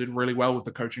players that did really well with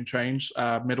the coaching change.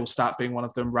 Middlestat being one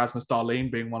of them, Rasmus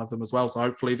Dahlin being one of them as well. So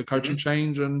hopefully the coaching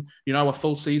change and, a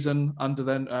full season under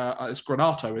then it's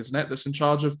Granato, isn't it? That's in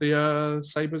charge of the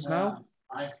Sabres now?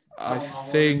 I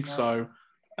think so.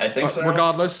 I think so.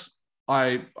 Regardless,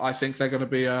 I think they're going to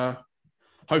be,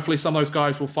 hopefully some of those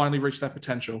guys will finally reach their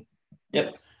potential.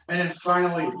 Yep. And then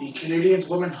finally, the Canadians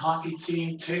women's hockey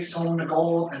team takes home the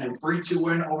gold and a 3-2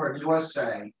 win over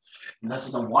USA. And this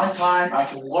is the one time I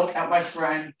can look at my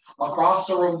friend across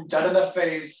the room, dead in the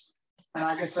face, and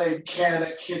I can say,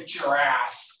 Canada kicked your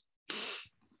ass.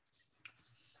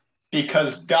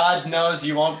 Because God knows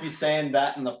you won't be saying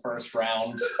that in the first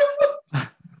round.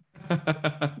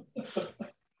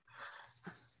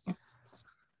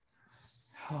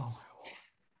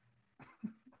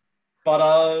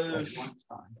 But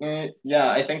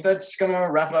yeah, I think that's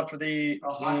gonna wrap it up for the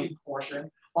hockey portion.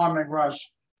 McRush,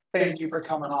 thank you for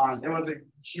coming on. It was a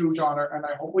huge honor, and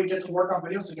I hope we get to work on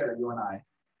videos together, you and I.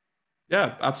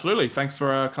 Yeah, absolutely. Thanks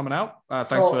for coming out.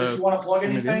 Thanks for. If you want to plug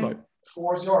anything, the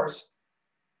floor is yours.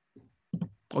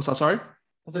 What's that? Sorry.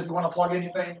 If you want to plug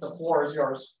anything, the floor is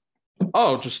yours.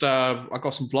 Oh, just I've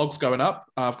got some vlogs going up.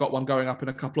 I've got one going up in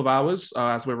a couple of hours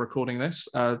as we're recording this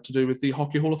to do with the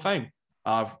Hockey Hall of Fame.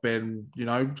 I've been,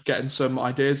 getting some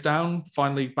ideas down,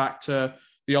 finally back to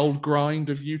the old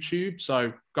grind of YouTube.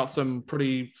 So got some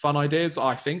pretty fun ideas,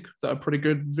 I think, that are pretty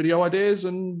good video ideas,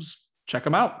 and check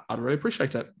them out. I'd really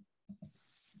appreciate it.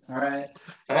 All right.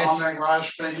 Nice.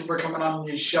 Raj, thank you for coming on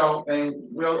the show, and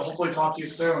we'll hopefully talk to you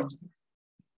soon.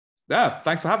 Yeah,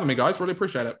 thanks for having me, guys. Really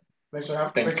appreciate it. Thanks for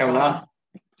coming on.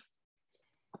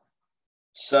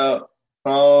 So,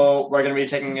 we're going to be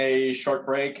taking a short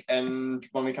break, and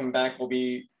when we come back, we'll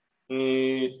be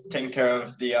taking care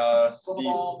of the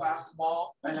football,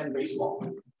 basketball, and then baseball,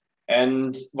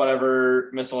 and whatever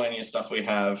miscellaneous stuff we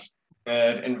have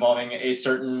involving a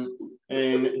certain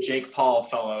Jake Paul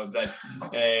fellow that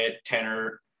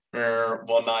Tanner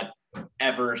will not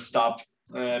ever stop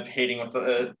hating with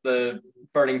the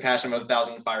burning passion of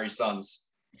 1,000 fiery suns.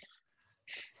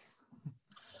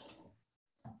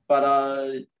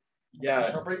 But yeah,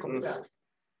 I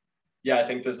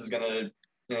think this is gonna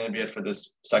be it for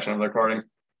this section of the recording.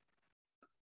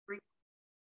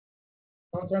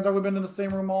 Well, it turns out we've been in the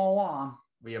same room all along.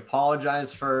 We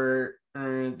apologize for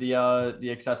the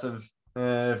excessive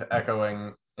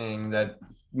echoing that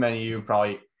many of you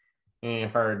probably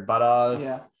heard, but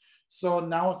yeah. So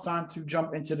now it's time to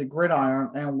jump into the gridiron,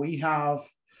 and we have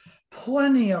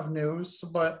plenty of news,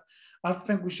 but I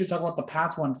think we should talk about the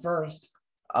Pats one first.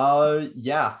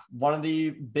 Yeah, one of the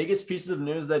biggest pieces of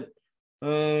news that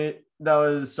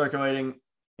was circulating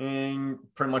in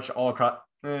pretty much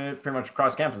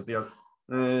across campus.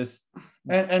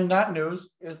 And that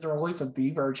news is the release of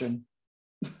the Virgin.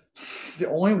 The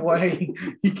only way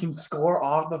he can score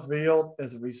off the field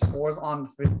is if he scores on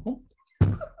the field.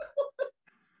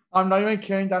 I'm not even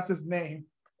kidding. That's his name.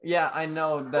 Yeah, I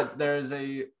know that there's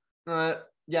a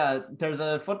there's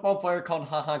a football player called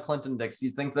Clinton Dix. You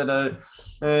think that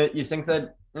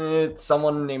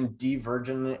someone named D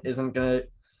Virgin isn't gonna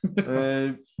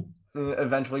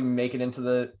eventually make it into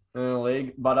the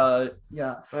league? But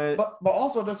but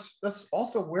also this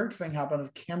also weird thing happened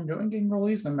of Cam Newton getting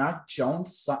released and Mac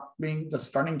Jones being the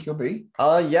starting QB.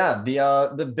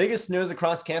 The biggest news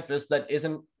across campus that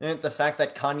isn't the fact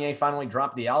that Kanye finally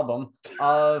dropped the album.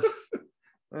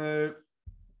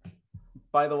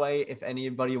 By the way, if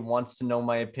anybody wants to know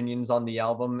my opinions on the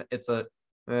album, it's at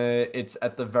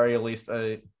the very least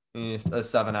a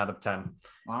 7 out of 10.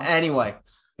 Wow. Anyway,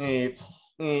 we're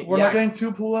not getting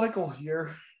too political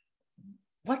here.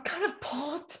 What kind of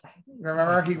pot?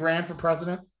 Remember he ran for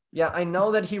president? Yeah, I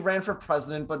know that he ran for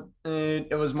president, but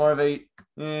it was more of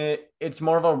it's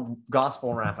more of a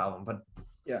gospel rap album. But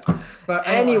yeah. But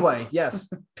anyway, yes,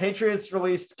 Patriots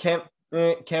released Cam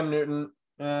Newton.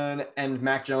 And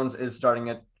Mac Jones is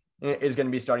going to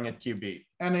be starting at QB.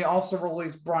 And they also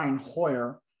released Brian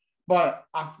Hoyer, but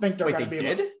I think they're going to be.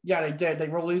 They did? Yeah, they did. They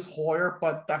released Hoyer,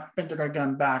 but I think they're going to get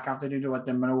him back after they do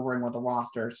the maneuvering with the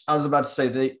rosters. I was about to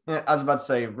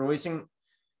say releasing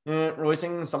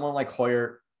someone like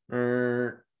Hoyer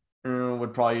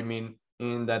would probably mean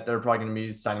that they're probably going to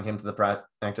be signing him to the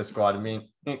practice squad. I mean,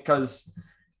 because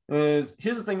here's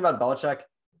the thing about Belichick,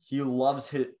 he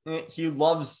loves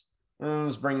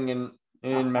bringing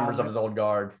in members of his old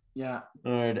guard. Yeah.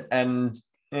 And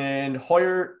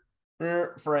Hoyer,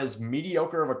 for as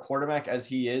mediocre of a quarterback as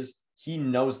he is, he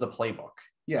knows the playbook.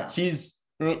 Yeah. He's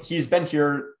been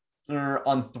here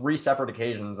on 3 separate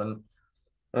occasions, and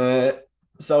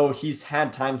so he's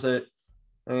had time to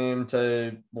learn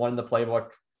the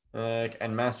playbook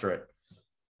and master it.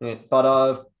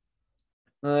 But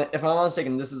if I'm not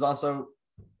mistaken, this is also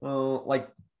like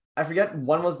I forget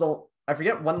when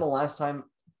the last time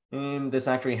this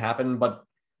actually happened, but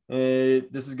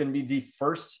this is going to be the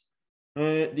first.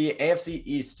 The AFC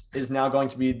East is now going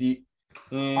to be the.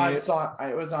 I saw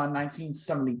it was on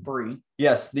 1973.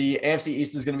 Yes, the AFC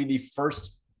East is going to be the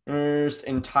first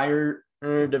entire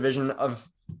division of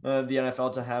the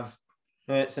NFL to have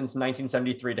since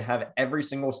 1973 to have every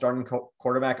single starting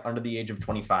quarterback under the age of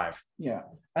 25. Yeah,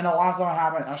 and the last time it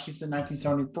happened actually since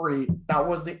 1973. That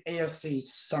was the AFC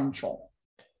Central.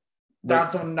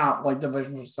 That's when not like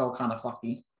divisions were so kind of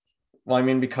fucky. Well, I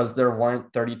mean because there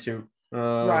weren't 32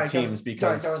 teams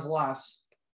because there was less.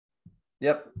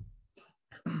 Yep.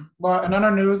 But in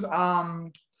other news,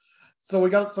 so we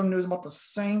got some news about the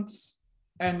Saints,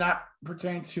 and that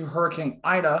pertains to Hurricane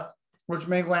Ida, which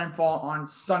made landfall on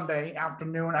Sunday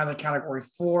afternoon as a Category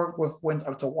 4 with winds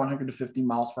up to 150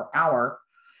 miles per hour.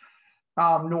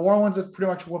 New Orleans is pretty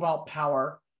much without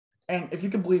power, and if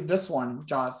you can believe this one,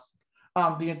 Joss,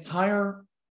 the entire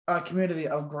community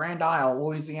of Grand Isle,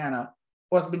 Louisiana,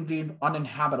 has been deemed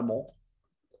uninhabitable.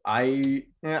 I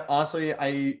can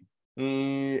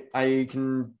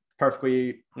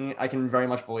very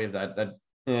much believe that.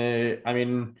 I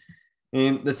mean,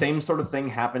 the same sort of thing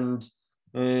happened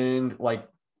in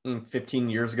 15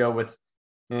 years ago with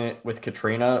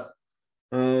Katrina.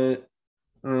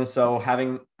 So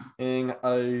having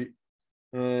a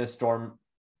storm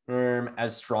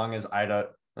as strong as Ida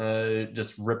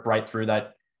just rip right through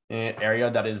that area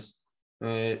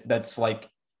that's like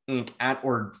at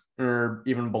or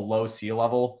even below sea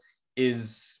level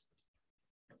is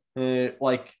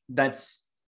that's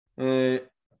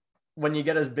when you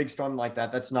get a big storm like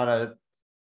that, that's not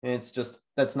just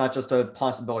a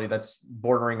possibility, that's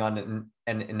bordering on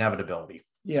an inevitability.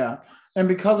 Yeah, and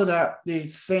because of that, the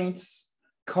Saints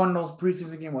Cardinals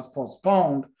preseason game was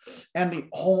postponed, and the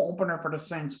home opener for the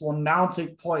Saints will now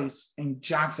take place in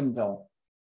Jacksonville.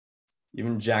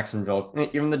 Even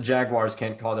the Jaguars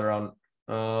can't call their own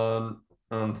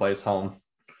place home.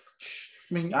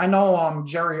 I mean, I know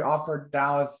Jerry offered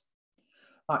Dallas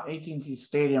AT&T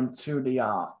Stadium to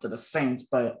the Saints,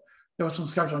 but there was some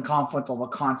scheduling conflict of a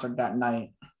concert that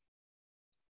night,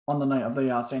 on the night of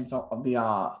the Saints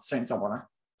opener.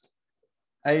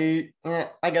 I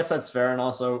guess that's fair, and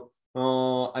also,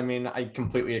 I mean, I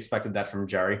completely expected that from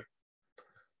Jerry.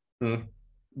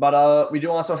 But we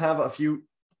do also have a few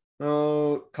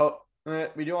COVID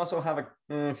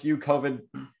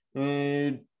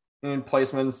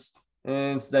placements,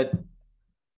 and that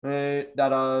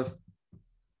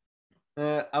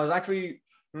I was actually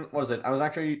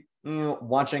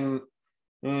watching.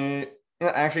 I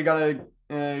actually got a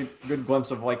good glimpse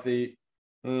of like the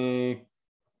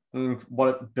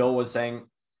what Bill was saying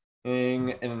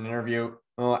in an interview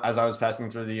as I was passing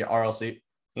through the RLC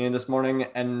this morning,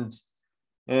 and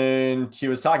he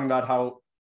was talking about how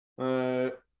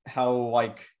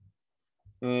like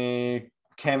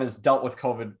Cam has dealt with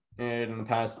COVID in the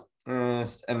past and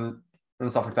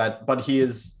stuff like that, but he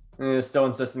is still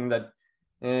insisting that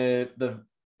the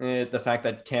fact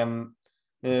that Cam,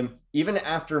 even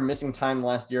after missing time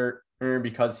last year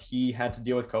because he had to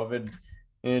deal with COVID,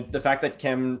 the fact that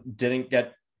Cam didn't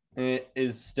get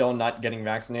is still not getting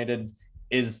vaccinated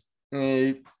is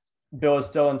Bill is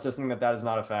still insisting that is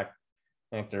not a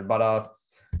factor. But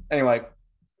anyway,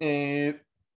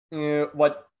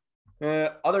 what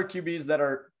other QBs that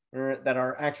are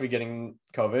actually getting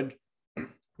COVID,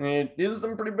 these are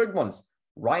some pretty big ones.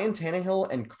 Ryan Tannehill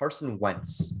and Carson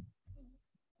Wentz.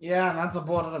 Yeah, and that's a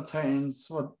blood of the Titans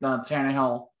with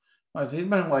Tannehill. He's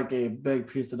been like a big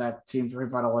piece of that team's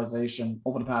revitalization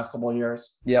over the past couple of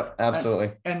years. Yep,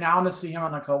 absolutely. And now to see him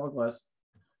on the COVID list,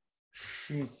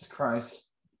 Jesus Christ.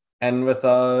 And with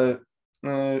I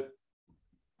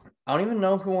don't even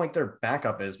know who like their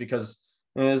backup is, because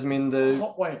I mean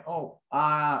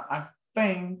I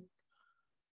think.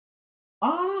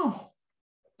 Oh,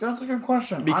 that's a good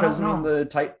question. Because I mean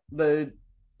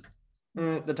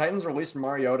the Titans released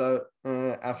Mariota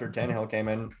after Tannehill came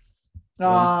in.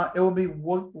 It will be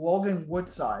Logan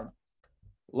Woodside.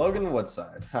 Logan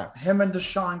Woodside, huh? Him and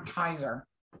Deshaun Kaiser.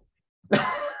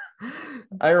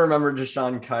 I remember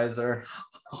Deshaun Kaiser.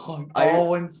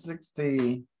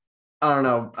 0-16. I don't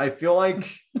know. I feel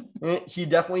like he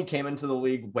definitely came into the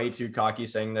league way too cocky,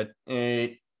 saying that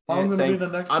I'm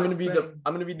going to be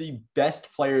the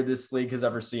best player this league has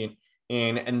ever seen.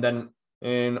 And then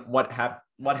what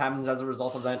happens as a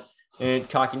result of that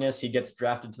cockiness? He gets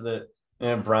drafted to the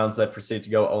Browns that proceed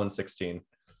to go 0-16.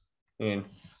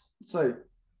 So you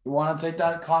want to take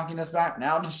that cockiness back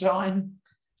now, Deshaun?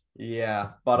 Yeah,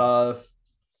 but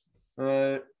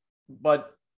in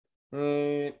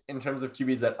terms of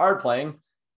QBs that are playing,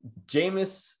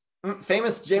 famous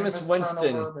Jameis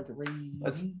Winston.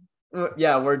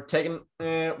 Yeah, we're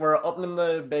opening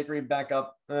the bakery back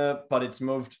up, but it's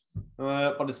moved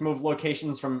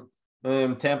locations from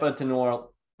Tampa to New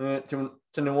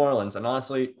Orleans, and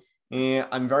honestly,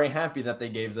 I'm very happy that they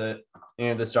gave the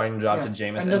starting job to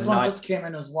Jameis. And this one just came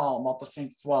in as well about the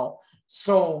Saints as well.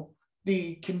 So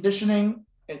the conditioning,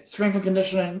 strength and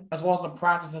conditioning, as well as the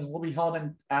practices will be held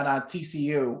at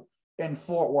TCU in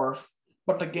Fort Worth,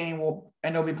 but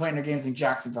they'll be playing their games in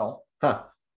Jacksonville. Huh.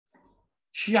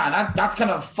 Yeah, that's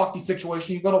kind of a fucky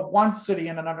situation. You go to one city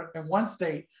in one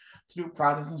state to do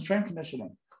practice and strength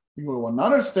conditioning. You go to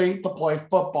another state to play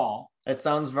football. It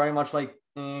sounds very much like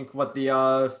what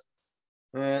the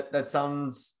that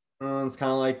sounds it's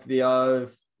kind of like the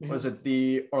was it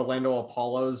the Orlando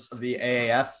Apollos of the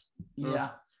AAF? Yeah,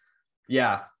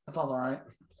 that sounds all right.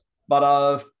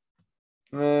 But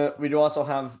we do also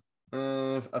have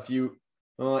a few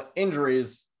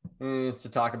injuries to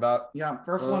talk about. Yeah,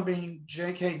 first one being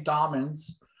J.K.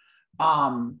 Dobbins.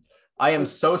 I am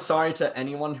so sorry to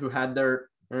anyone who had their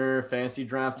fantasy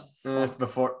draft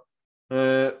before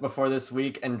this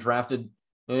week and drafted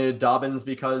Dobbins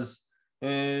because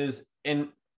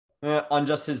on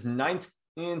just his ninth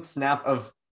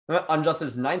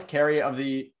carry of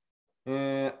the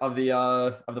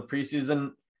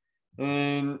preseason,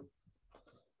 and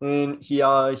he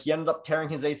ended up tearing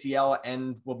his ACL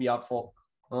and will be out for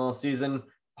all season.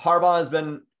 Harbaugh has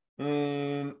been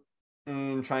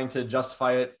trying to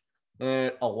justify it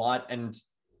a lot, and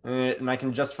I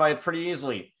can justify it pretty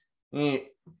easily.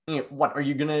 What are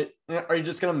you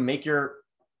just gonna make your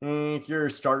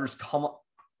starters come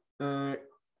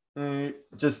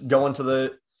just go into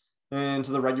the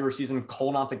regular season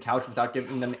cold off the couch without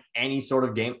giving them any sort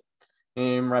of game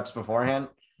reps beforehand?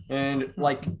 And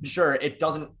sure, it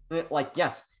doesn't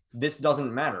yes, this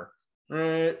doesn't matter.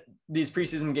 These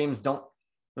preseason games don't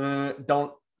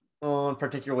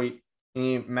particularly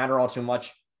matter all too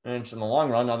much in the long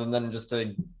run, other than just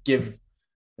to give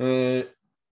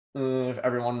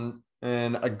everyone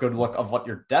a good look of what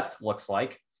your depth looks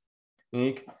like.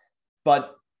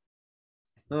 But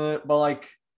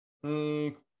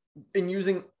in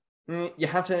using, you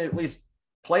have to at least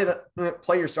play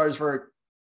your starters for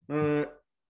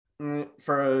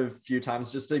a few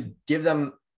times just to give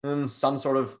them some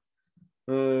sort of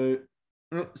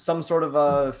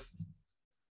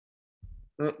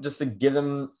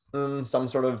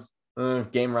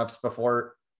game reps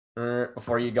before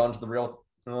you go into the real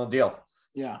deal.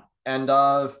 Yeah. And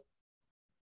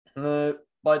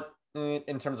but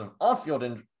in terms of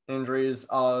off-field injuries,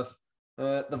 the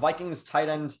Vikings tight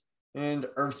end and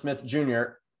Irv Smith Jr.,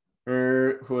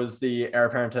 who is the heir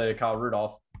apparent to Kyle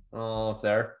Rudolph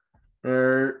there.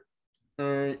 Did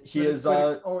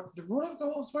Rudolph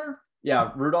go elsewhere?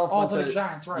 Yeah, Rudolph went to the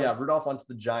Giants, right? Yeah, Rudolph went to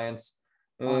the Giants.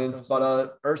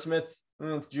 But Irv Smith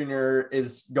Jr.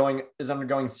 is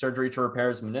undergoing surgery to repair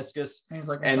his meniscus,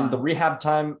 and the rehab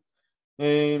time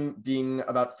being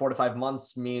about 4 to 5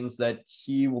 months means that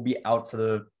he will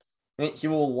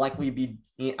likely be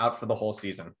out for the whole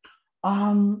season.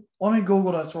 Let me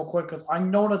Google this real quick because I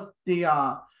know that the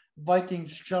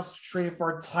Vikings just traded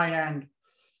for a tight end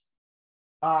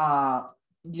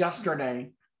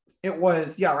yesterday. It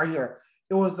was right here.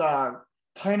 It was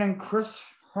tight end Chris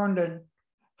Herndon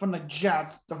from the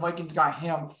Jets. The Vikings got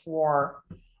him for,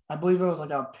 I believe it was like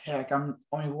a pick. I'm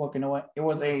only looking at it. It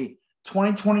was a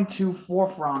 2022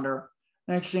 4th rounder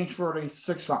in exchange for a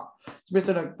 6th round. So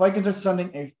basically, the Vikings are sending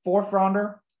a 4th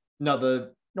rounder.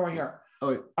 Right here.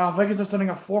 Vikings are sending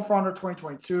a 4th rounder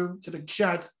 2022 to the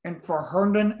Jets, and for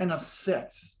Herndon and a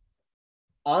 6.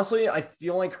 Honestly, I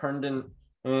feel like Herndon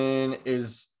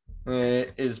is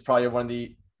probably one of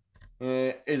the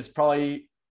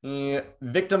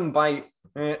victim by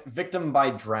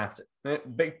draft.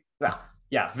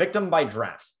 Victim by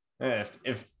draft.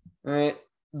 If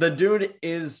the dude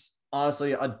is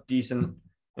honestly a decent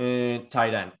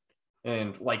tight end,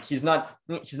 and he's not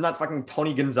fucking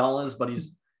Tony Gonzalez, but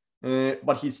he's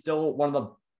still one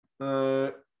of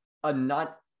the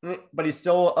but he's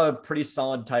still a pretty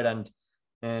solid tight end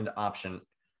and option,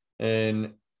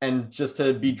 and just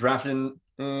to be drafted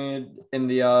in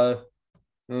the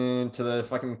to the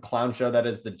fucking clown show that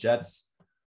is the Jets,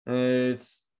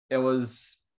 it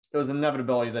was an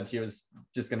inevitability that he was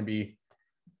just going to be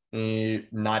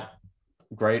not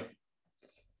great.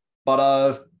 But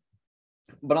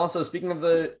also speaking of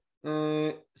the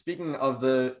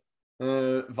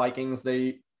Vikings,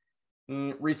 they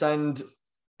re-signed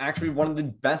actually one of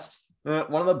the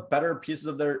better pieces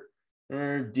of their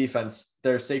defense.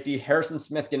 Their safety, Harrison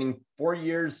Smith, getting 4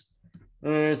 years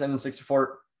and $64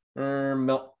 million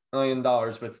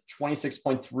with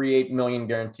 $26.38 million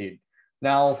guaranteed.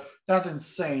 Now that's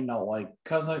insane though. Like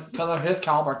because of his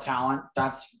caliber talent,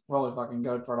 that's really fucking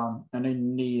good for them, and they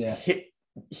need it.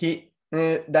 He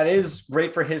that is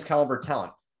great for his caliber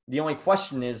talent. The only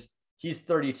question is he's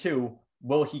 32.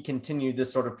 Will he continue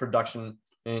this sort of production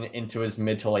into his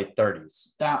mid to late 30s?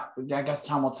 That I guess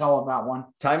time will tell about one.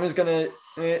 Time is gonna.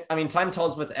 Time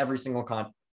tells with every single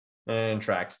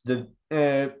contract.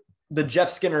 The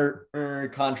Jeff Skinner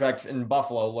contract in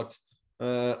Buffalo looked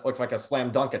like a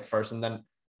slam dunk at first, and then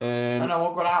I know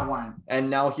look what that went. And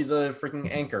now he's a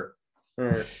freaking anchor.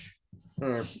 Yeah,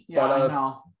 I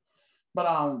know. But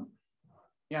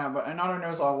in other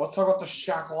news, let's talk about the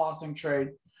Shaq Lawson trade.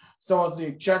 So is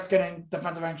the Jets getting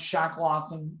defensive end Shaq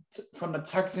Lawson from the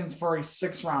Texans for a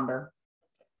 6-rounder?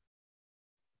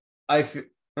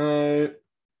 Shaq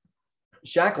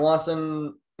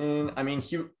Lawson.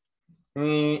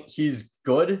 He's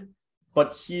good,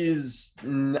 but he's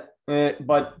not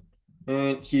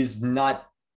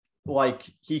like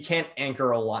he can't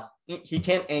anchor a lot. He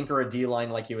can't anchor a D line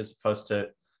like he was supposed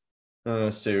to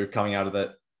coming out of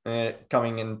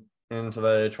coming into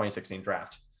the 2016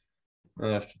 draft.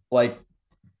 I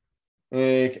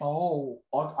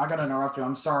gotta interrupt you.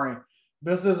 I'm sorry.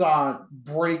 This is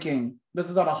breaking. This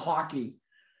is out of hockey.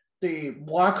 The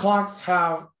Blackhawks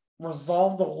have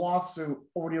resolved the lawsuit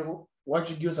over the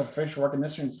alleged use of facial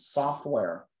recognition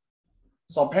software.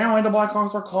 So apparently the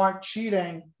Blackhawks were caught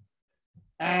cheating,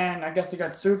 and I guess they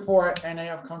got sued for it, and they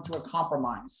have come to a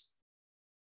compromise.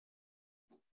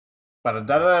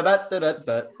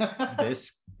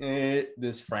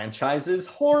 This franchise is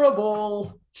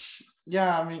horrible.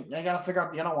 Yeah, I mean, I gotta figure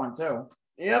out the other one too.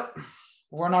 Yep.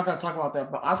 We're not gonna talk about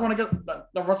that, but I just want to get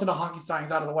the rest of the hockey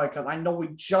signings out of the way because I know we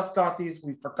just got these.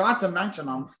 We forgot to mention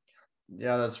them.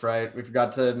 Yeah, that's right. We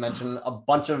forgot to mention a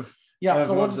bunch of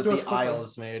so moves that the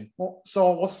Isles made. Well,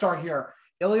 so we'll start here.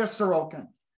 Ilya Sorokin.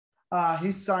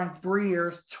 He signed 3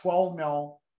 years, $12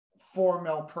 million, $4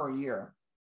 million per year.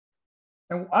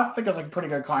 And I think it's a pretty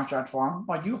good contract for him.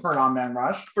 Like you heard on Man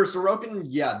Rush. For Sorokin,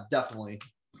 yeah, definitely.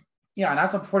 Yeah,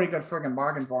 that's a pretty good freaking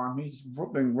bargain for him. He's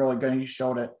been really good. He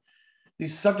showed it. The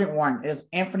second one is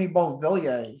Anthony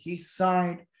Beauvillier. He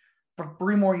signed for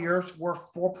 3 more years,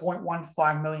 worth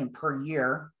 $4.15 million per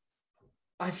year.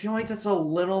 I feel like that's a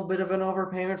little bit of an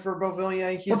overpayment for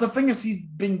Beauvillier. But the thing is, he's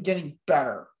been getting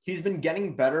better. He's been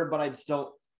getting better, but I'd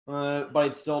still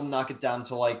knock it down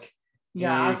to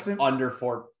under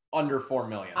 $4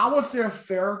 million. I would say a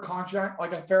fair contract,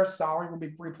 like a fair salary, would be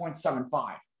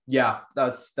 3.75. Yeah,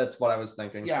 that's what I was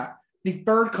thinking. Yeah, the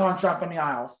third contract on the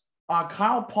Isles,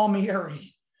 Kyle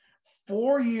Palmieri,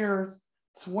 4 years,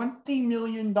 $20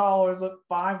 million at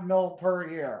 $5 million per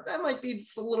year. That might be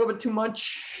just a little bit too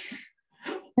much.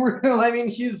 Really? I mean,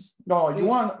 he's a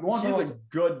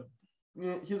good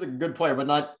player, but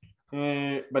not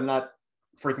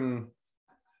freaking.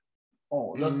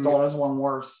 Oh, there's one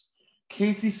worse.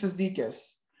 Casey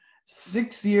Cizikas,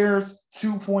 6 years,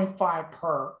 2.5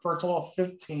 per for a total of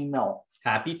 $15 million.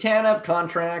 Happy Tanev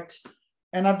contract.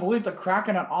 And I believe the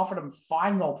Kraken had offered him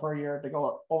 $5 million per year to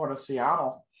go over to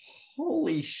Seattle.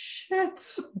 Holy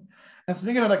shit. And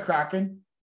speaking of the Kraken,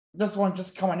 this one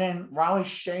just coming in, Riley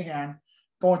Shahan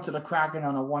going to the Kraken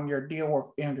on a 1-year deal worth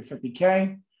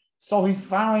 $850K. So he's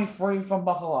finally free from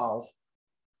Buffalo.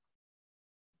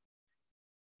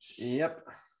 Yep.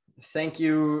 Thank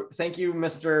you,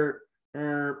 Mr.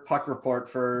 Puck Report,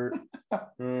 for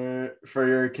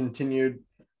your continued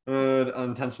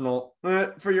unintentional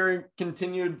for your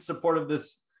continued support of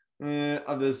this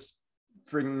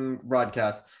freaking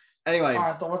broadcast. Anyway, all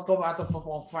right, so let's go back to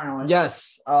football finally.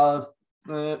 Yes,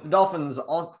 Dolphins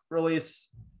all release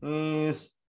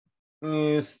is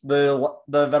the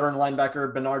veteran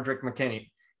linebacker Benardrick McKinney,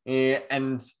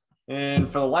 and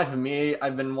for the life of me,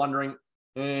 I've been wondering.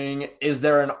 Is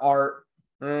there an R?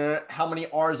 How many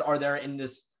R's are there in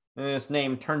this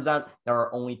name? Turns out there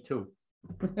are only 2,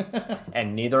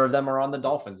 and neither of them are on the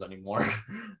Dolphins anymore.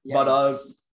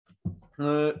 Yes.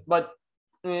 But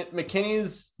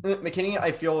McKinney,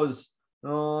 I feel is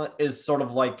sort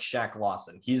of like Shaq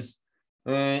Lawson. He's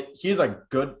a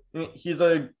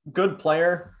good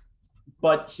player,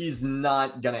 but he's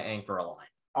not gonna anchor a line.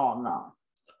 Oh no.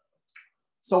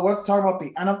 So let's talk about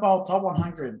the NFL Top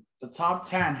 100. The top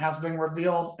 10 has been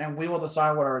revealed, and we will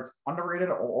decide whether it's underrated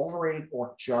or overrated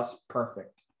or just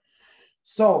perfect.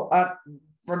 So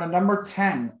for the number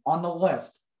 10 on the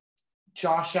list,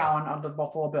 Josh Allen of the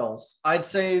Buffalo Bills. I'd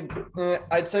say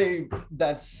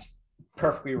that's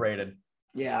perfectly rated.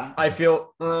 Yeah. I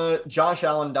feel Josh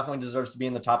Allen definitely deserves to be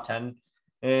in the top 10.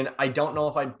 And I don't know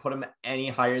if I'd put him any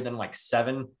higher than like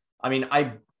 7. I mean,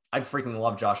 I freaking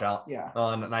love Josh Allen. Yeah.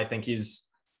 And I think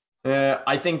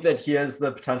I think that he has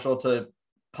the potential to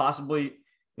possibly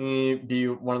be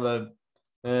one of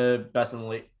the best in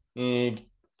the league.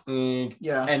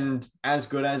 Yeah. And as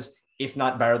good as, if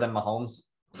not better than Mahomes.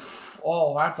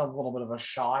 Oh, that's a little bit of a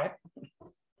shot.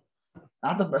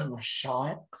 That's a bit of a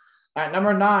shot. At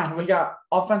number 9, we got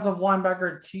offensive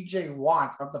linebacker T.J.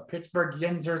 Watt of the Pittsburgh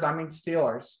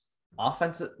Steelers.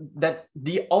 Offensive, that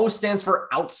the O stands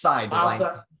for outside.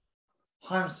 Outside.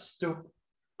 I'm stupid.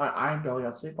 I barely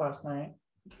got sleep last night.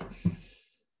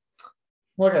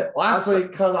 Look at last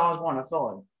week because I was going to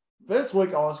Philly. This week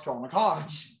I was going to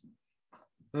college.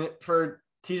 For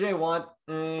TJ Watt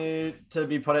to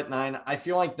be put at 9, I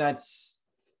feel like that's.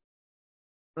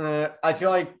 I feel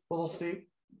like a little steep.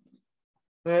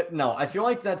 No, I feel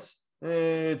like that's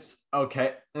it's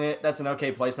okay. That's an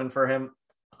okay placement for him.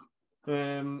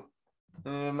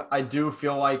 I do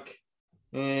feel like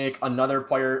another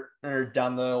player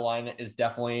down the line is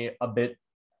definitely a bit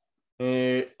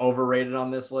overrated on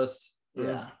this list.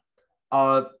 Yeah.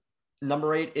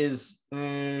 Number 8 is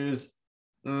Cards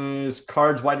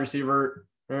wide receiver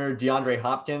DeAndre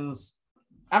Hopkins.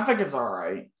 I think it's all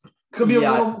right. Could be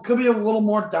a little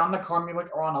more down the card, maybe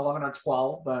like around 11 or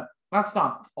 12, but that's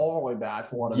not overly bad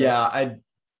for what it is. I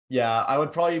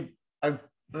would probably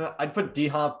I'd put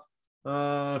D-Hop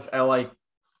at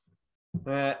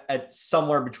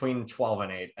somewhere between 12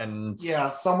 and 8, and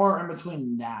somewhere in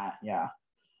between that. Yeah.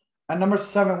 At number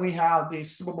 7, we have the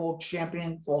Super Bowl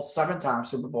champion, 7-time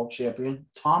Super Bowl champion,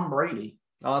 Tom Brady.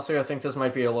 Honestly, I think this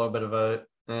might be a little bit of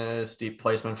a steep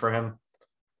placement for him.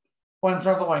 Well, in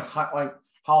terms of like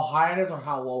how high it is or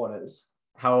how low it is.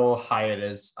 How high it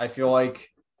is. I feel like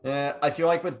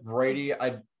with Brady,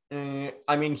 I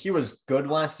mean, he was good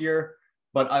last year,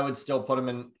 but I would still put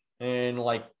him in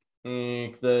like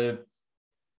the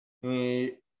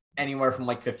anywhere from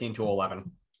like 15 to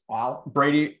 11. Wow.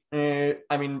 Brady,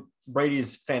 I mean,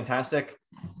 Brady's fantastic,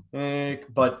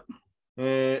 but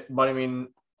I mean,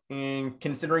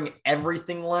 considering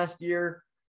everything last year,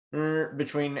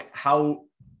 between how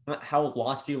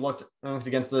lost he looked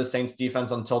against the Saints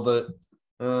defense until the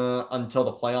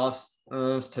playoffs,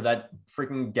 to that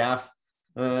freaking gaff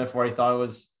where he thought it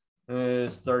was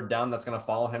his third down that's going to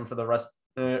follow him for the rest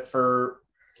for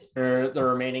the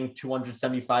remaining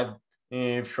 275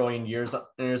 trillion years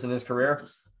in his career.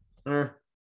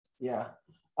 Yeah.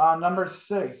 Number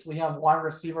 6, we have wide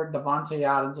receiver Davante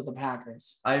Adams of the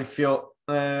Packers. I feel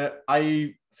like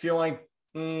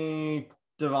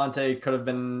Davante could have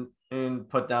been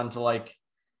put down to like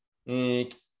 10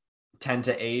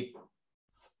 to 8.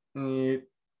 I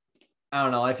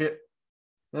don't know. I feel.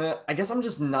 I guess I'm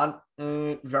just not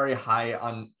very high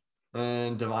on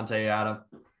Davante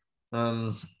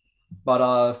Adams.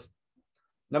 But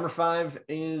number 5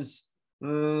 is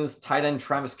tight end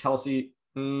Travis Kelce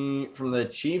from the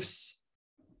Chiefs.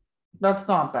 That's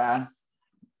not bad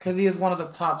because he is one of the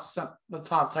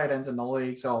top tight ends in the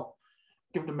league. So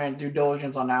give the man due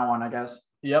diligence on that one, I guess.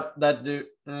 Yep, that dude.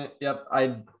 Yep,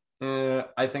 I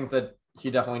think that he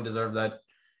definitely deserved that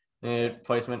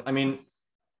placement. I mean,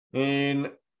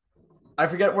 I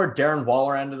forget where Darren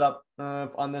Waller ended up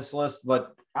on this list,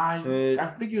 but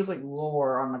I think he was like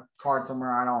lower on the card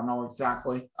somewhere. I don't know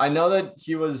exactly. I know that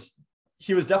he was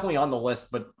definitely on the list,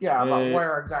 but but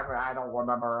where exactly I don't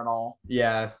remember at all.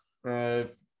 Yeah,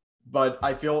 but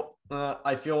I feel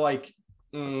like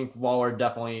Waller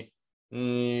definitely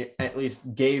at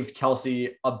least gave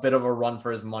Kelce a bit of a run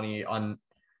for his money on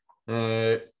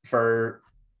for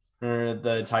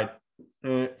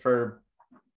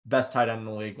best tight end in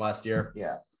the league last year.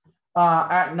 Yeah.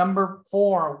 At number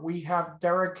 4, we have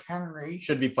Derrick Henry.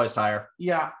 Should be placed higher.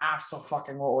 Yeah,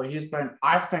 absolutely. He's been,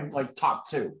 I think, like top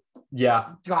 2.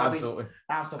 Yeah, absolutely.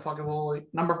 Absolutely.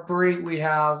 Number 3, we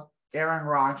have Aaron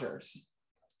Rodgers.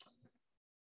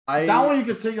 That one you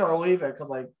could take it or leave it,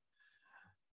 because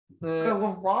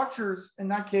with Rodgers, in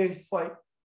that case, like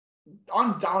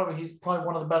undoubtedly he's probably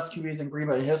one of the best QBs in Green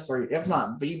Bay history, if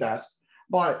not the best.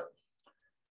 But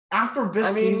after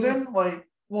this season,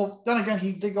 then again,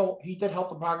 he did help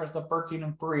the Packers to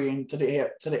 13-3 into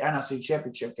the NFC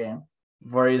Championship game,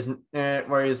 where he's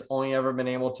only ever been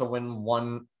able to win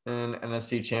one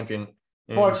NFC Championship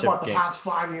for the past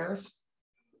 5 years.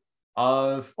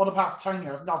 The past 10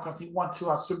 years. No, because he won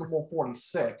 2 at Super Bowl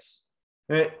 46.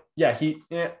 He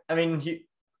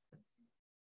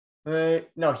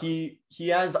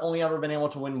has only ever been able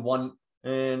to win one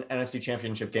NFC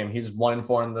Championship game. He's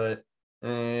 1-4 in the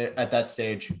at that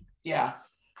stage. Yeah.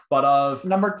 But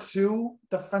number 2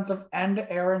 defensive end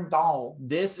Aaron Donald.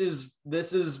 This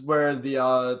is where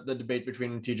the debate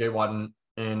between TJ Watt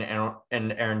and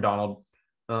Aaron Donald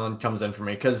comes in for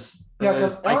me, because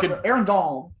Aaron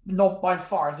Donald, by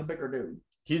far is a bigger dude.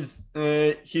 He's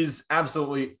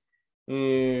absolutely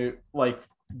like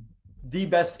the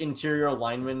best interior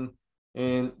lineman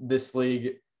in this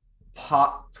league.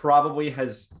 Probably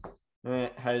has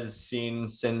seen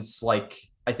since, like,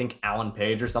 I think Alan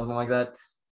Page or something like that.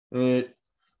 But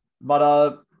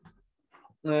I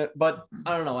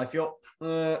don't know.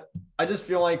 I just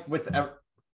feel like with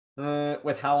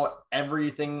how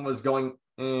everything was going,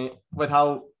 with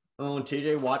how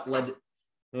TJ Watt led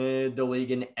the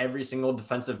league in every single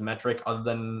defensive metric other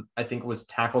than, I think, was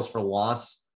tackles for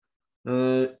loss,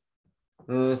 and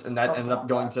that ended up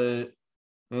going to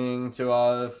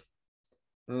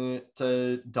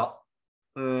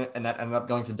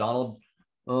Donald.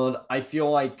 I feel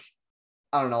like,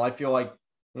 I don't know. I feel like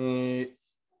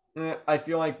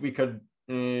we could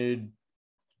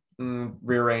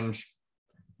rearrange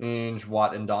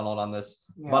Watt and Donald on this.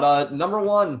 Yeah. But number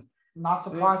 1, not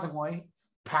surprisingly,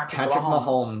 Patrick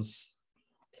Mahomes.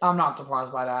 I'm not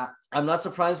surprised by that. I'm not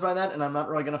surprised by that, and I'm not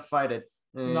really going to fight it.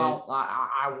 No,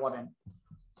 I wouldn't.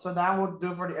 So that would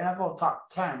do for the NFL top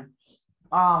 10.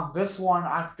 This one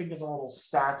I think is a little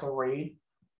sad to read.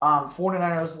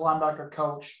 49ers linebacker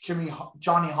coach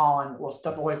Johnny Holland will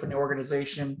step away from the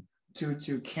organization due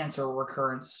to cancer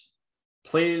recurrence.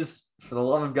 Please, for the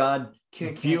love of God,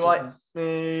 be like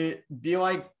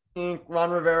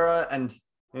Ron Rivera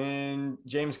and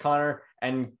James Conner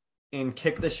and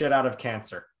kick the shit out of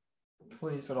cancer.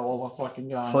 Please, for the love of fucking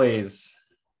God. Please.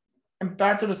 And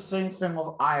back to the same thing with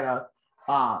Ida.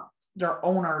 Their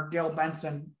owner, Gail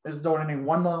Benson, is donating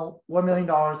 $1 million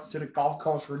to the Gulf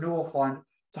Coast Renewal Fund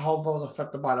to help those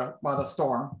affected by the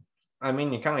storm. I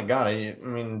mean, you kind of got it. I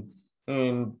mean,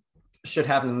 shit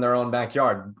happened in their own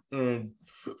backyard. No,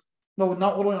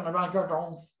 not literally in their backyard.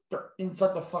 They're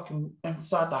inside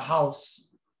the house.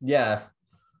 Yeah.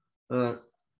 I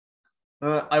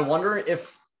wonder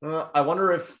if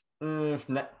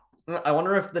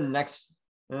the next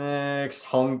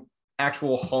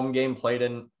actual home game played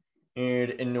in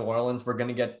New Orleans, we're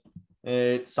gonna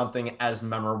get something as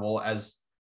memorable as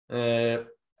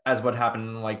what happened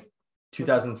in, like,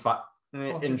 2005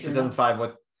 in 2005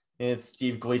 with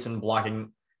Steve Gleason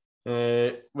blocking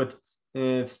with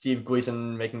Steve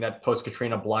Gleason making that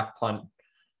post-Katrina block punt.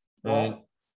 Well,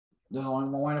 there's only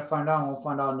one way to find out. We'll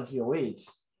find out in a few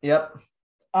weeks. Yep.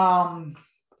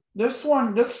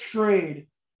 This trade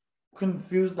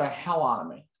confused the hell out of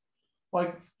me.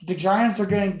 Like, the Giants are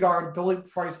getting guard Billy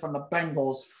Price from the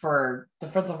Bengals for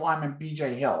defensive lineman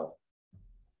BJ Hill.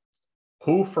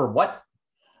 Who for what?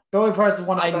 Billy Price is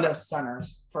one of the better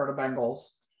centers for the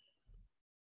Bengals.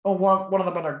 Oh, one of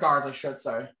the better guards, I should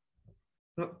say.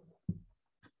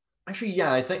 Actually,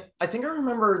 yeah, I think I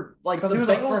remember, like, because he was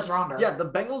Bengals, a first rounder. Yeah, the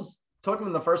Bengals took him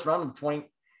in the first round of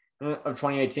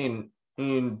 2018.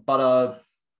 But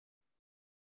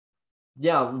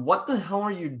yeah, what the hell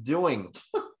are you doing?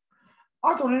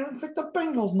 I don't even think the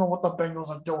Bengals know what the Bengals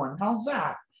are doing. How's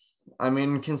that? I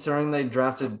mean, considering they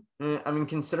drafted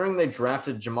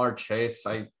Jamar Chase,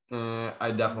 I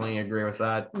definitely agree with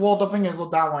that. Well, the thing is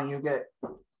with that one, you get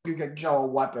Joe a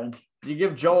weapon. You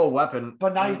give Joe a weapon,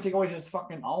 but now you take away his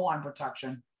fucking O-line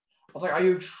protection. I was like, are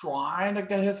you trying to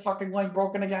get his fucking leg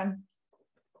broken again?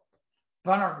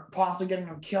 Or possibly getting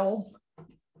him killed?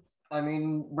 I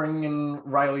mean, bringing in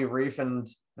Riley Reef and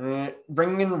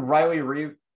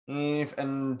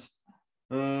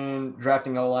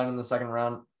drafting O-line in the second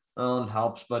round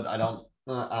helps, but I don't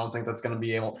think that's going to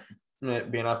be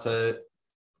enough to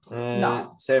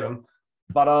save him.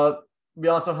 But we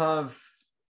also have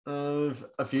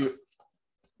a few.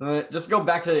 Just go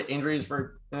back to injuries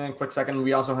for a quick second.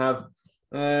 We also have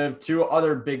 2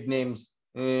 other big names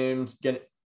getting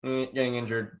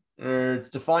injured.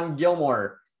 Stephon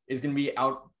Gilmore is going to be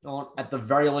out at the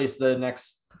very least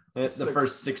the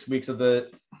first 6 weeks of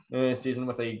the season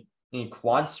with a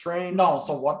quad strain. No,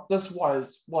 so what this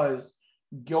was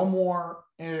Gilmore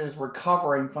is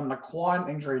recovering from the quad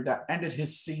injury that ended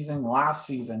his season last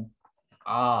season.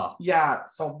 Yeah,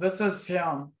 so this is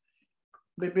him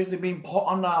basically being put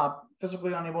on the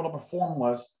physically unable to perform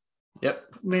list. Yep.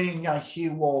 Meaning he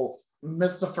will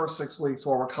miss the first 6 weeks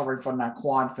while recovering from that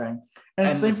quad thing.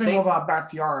 And same thing with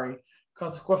Bakhtiari,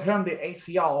 because with him, the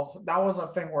ACL, that was a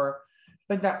thing where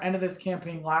I think that ended his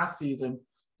campaign last season.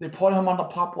 They put him on the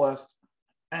PUP list,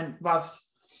 and that's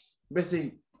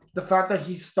basically the fact that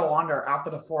he's still on there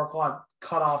after the 4 o'clock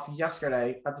cutoff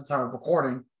yesterday at the time of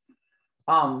recording.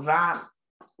 That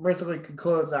basically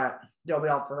concludes that they'll be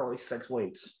out for at least 6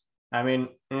 weeks. I mean,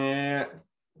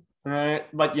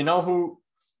 but you know who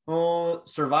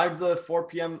survived the 4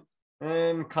 p.m.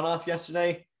 cutoff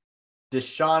yesterday?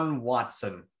 Deshaun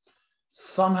Watson.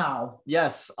 Somehow.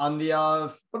 Yes, on the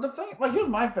But the thing, like, here's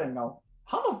my thing though.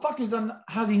 How the fuck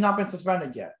has he not been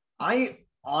suspended yet? I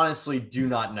honestly do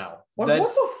not know. What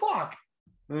the fuck?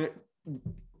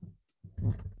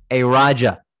 Hey,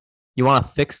 Raja, you want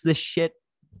to fix this shit?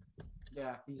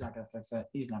 Yeah, he's not gonna fix it.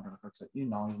 He's not gonna fix it. You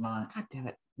know he's not. God damn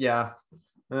it. Yeah,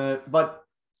 but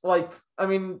like, I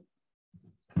mean,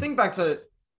 think back to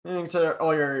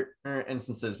earlier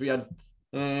instances. We had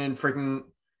freaking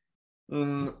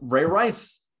Ray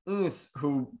Rice,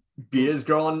 who beat his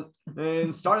girl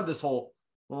and started this whole.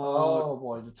 Oh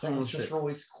boy, the Titans just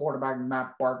released quarterback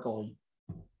Matt Barkley.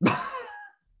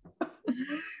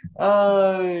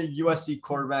 USC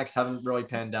quarterbacks haven't really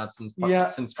panned out since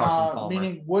Carson Palmer.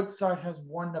 Meaning Woodside has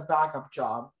won the backup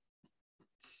job.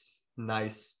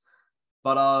 Nice,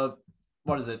 but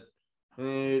what is it?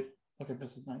 Okay,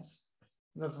 this is nice.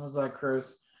 This was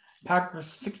Chris. Packers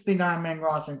 69-man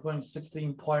roster, including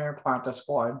 16-player practice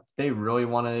squad. They really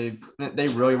want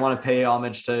to pay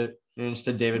homage to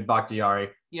David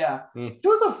Bakhtiari. Yeah,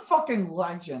 dude's a fucking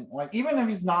legend. Like, even if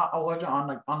he's not a legend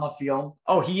on the field.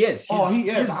 Oh, he is.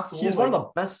 He's one of the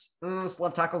best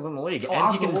left tackles in the league,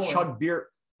 and he can chug beer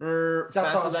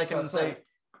faster than I can say.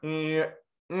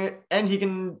 And he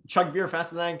can chug beer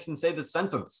faster than I can say the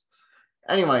sentence.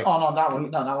 Anyway. Oh no, that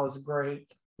was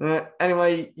great.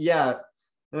 Anyway, yeah.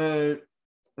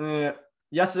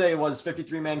 Yesterday was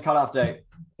 53-man cutoff day,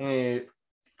 and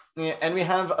we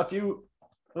have a few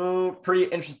pretty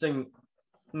interesting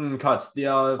cuts. The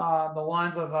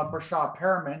lines of Brashad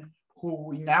Perriman, who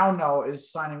we now know is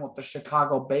signing with the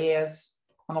Chicago Bears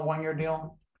on a 1-year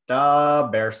deal.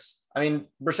 Bears. I mean,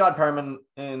 Brashad Perriman,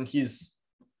 and he's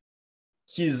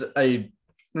at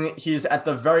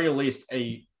the very least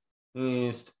a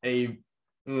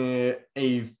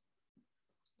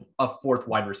fourth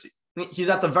wide receiver. He's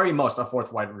at the very most a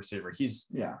fourth wide receiver. He's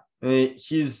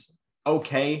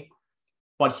okay,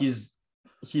 but he's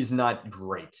not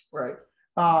great. Right.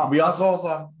 We also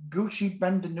have Gucci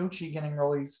Ben DiNucci getting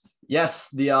released. Yes,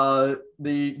 the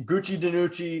Gucci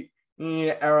DiNucci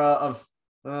era of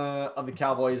the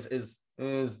Cowboys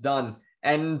is done,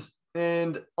 and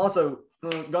also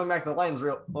going back to the Lions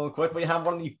real quick, we have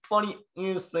one of the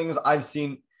funniest things I've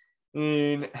seen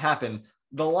happen.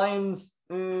 The Lions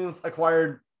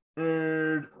acquired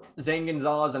Zane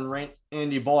Gonzalez and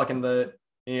Randy Bullock in the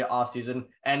offseason,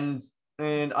 and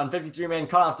on 53-man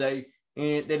cutoff day,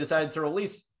 they decided to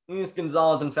release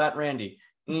Gonzalez and Fat Randy,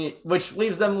 which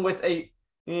leaves them with a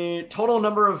total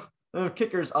number of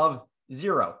kickers of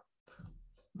 0.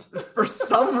 For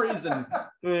some reason,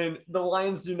 the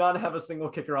Lions do not have a single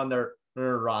kicker on their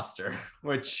roster.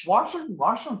 Which watch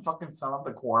them fucking set up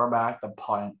the quarterback to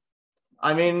punt.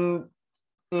 I mean,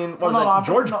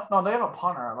 George? No, they have a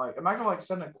punter. Like, imagine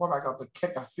sending a quarterback out to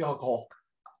kick a field goal.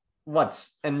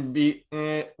 And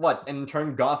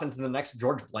turn Goff into the next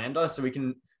George Blanda so we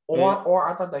can. Or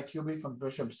I thought that QB from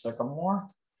Bishop Sycamore.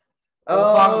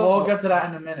 We'll get to that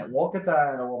in a minute. We'll get to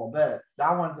that in a little bit.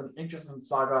 That one's an interesting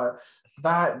saga.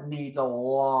 That needs a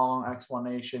long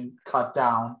explanation cut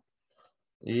down.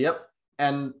 Yep.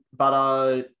 I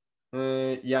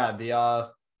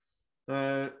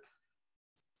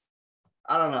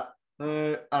don't know.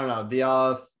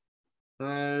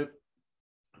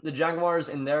 The Jaguars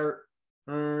in their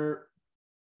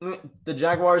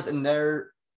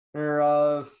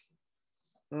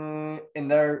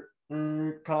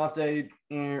cutoff day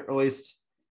released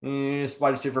wide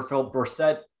receiver Phil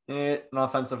Dorsett, an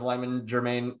offensive lineman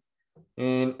Jermaine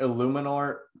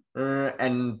Illuminor,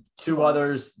 and 2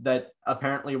 others that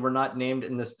apparently were not named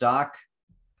in this doc.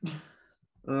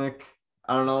 I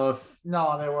don't know if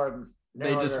they weren't.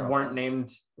 They just weren't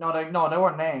named. No, they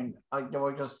weren't named. Like, they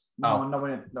were just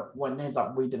nobody. What names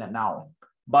that we didn't know.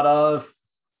 But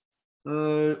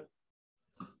one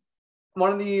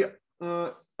of the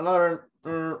another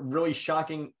really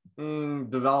shocking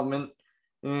development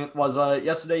was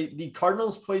yesterday. The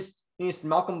Cardinals placed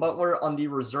Malcolm Butler on the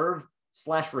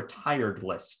reserve/retired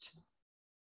list.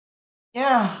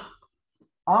 Yeah,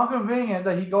 inconvenient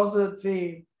that he goes to the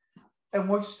team in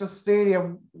which the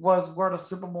stadium was where the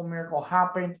Super Bowl miracle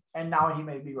happened, and now he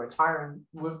may be retiring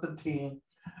with the team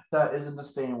that is in the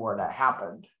stadium where that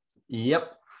happened.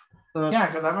 Yep. Yeah,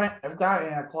 because I mean, if that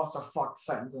ain't a clusterfuck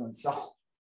sentence in itself.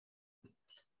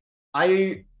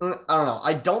 I don't know.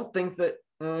 I don't think that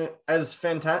as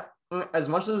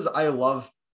much as I love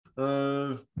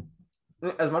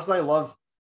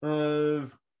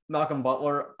Malcolm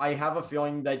Butler, I have a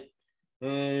feeling that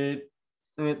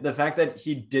the fact that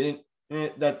he didn't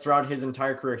that throughout his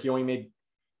entire career he only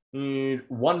made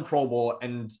one Pro Bowl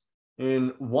and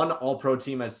in one All-Pro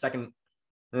team as second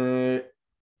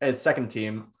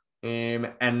team,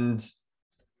 and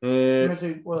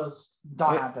Mitchell was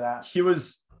done after that. he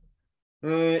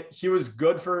was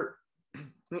good for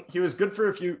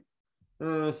a few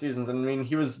seasons. I mean,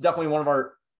 he was definitely one of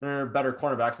our better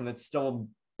cornerbacks, and it's still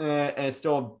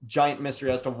a giant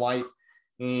mystery as to why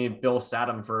Bill sat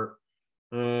him for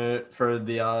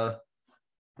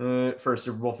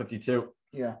Super Bowl 52.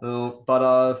 Yeah.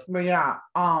 But yeah,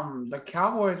 the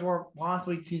Cowboys were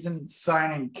possibly teasing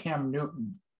signing Cam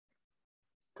Newton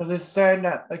because they said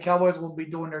that the Cowboys will be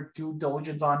doing their due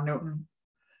diligence on Newton.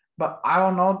 But I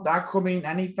don't know. That could mean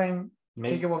anything.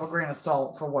 maybe, Take it with a grain of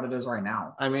salt for what it is right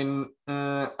now. I mean,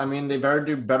 they better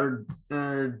do better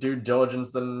due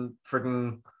diligence than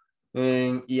freaking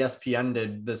ESPN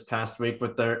did this past week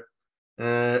with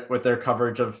their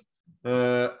coverage of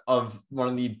one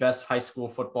of the best high school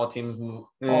football teams in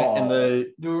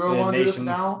the Do you really want to do this nation's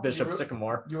now? Bishop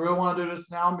Sycamore. You really want to do this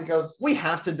now because We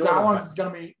have to do that it. one's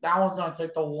gonna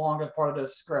take the longest part of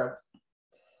this script.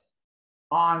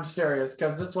 I'm serious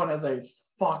because this one is a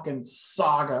fucking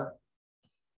saga.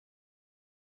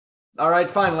 All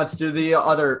right, fine. Let's do the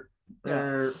other.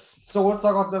 Yeah. So let's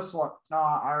talk about this one.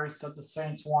 I already said the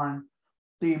Saints one.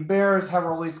 The Bears have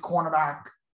released cornerback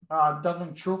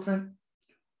Desmond Trufant.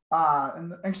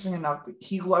 And interesting enough,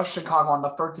 he left Chicago on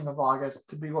the 13th of August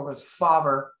to be with his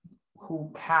father,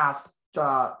 who passed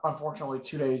unfortunately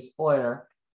 2 days later.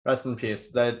 Rest in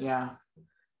peace. That Yeah.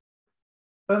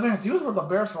 But the thing is, he was with the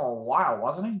Bears for a while,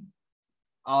 wasn't he?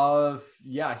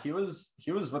 yeah, he was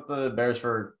with the Bears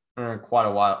for quite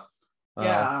a while.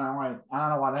 Yeah, I don't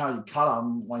know why the hell you cut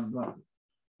him when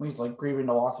he's like grieving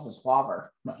the loss of his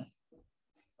father. But,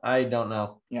 I don't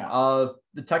know. yeah.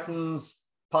 The Texans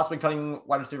possibly cutting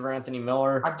wide receiver Anthony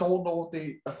Miller. I don't know if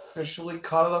they officially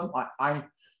cut him. I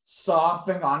saw a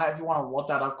thing on it if you want to look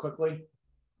that up quickly.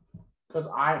 Because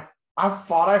I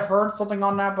thought I heard something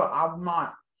on that, but I'm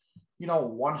not,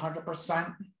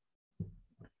 100%.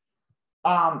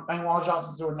 And while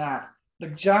Johnson's doing that, the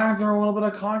Giants are a little bit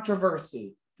of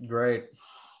controversy. Great.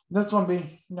 This one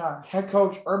being head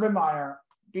coach Urban Meyer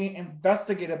being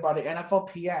investigated by the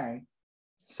NFLPA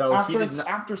So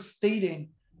after stating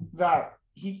that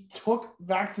he took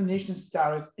vaccination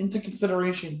status into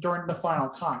consideration during the final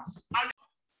cuts.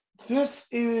 This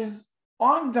is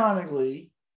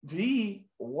undoubtedly the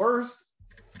worst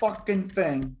fucking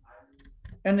thing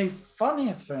and the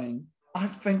funniest thing I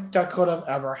think that could have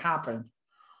ever happened.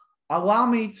 Allow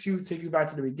me to take you back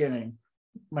to the beginning,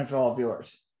 my fellow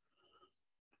viewers.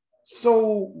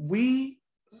 So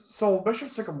Bishop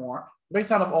Sycamore,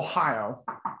 based out of Ohio.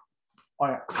 Oh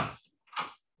yeah.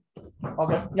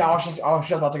 Okay. Yeah, I was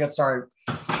just about to get started.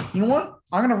 You know what?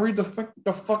 I'm gonna read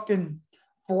the fucking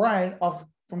thread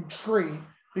from Tree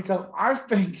because I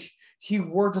think he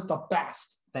words it the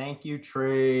best. Thank you,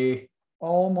 Tree.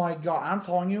 Oh my god! I'm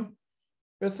telling you,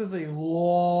 this is a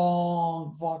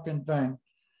long fucking thing.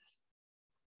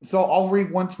 So I'll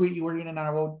read one tweet you read and then I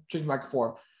will change back and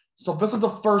forth. So this is the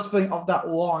first thing of that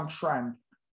long trend.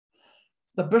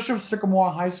 The Bishop Sycamore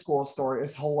High School story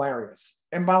is hilarious.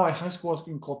 And by the way, high school is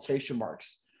in quotation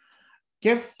marks.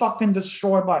 Get fucking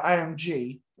destroyed by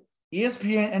IMG.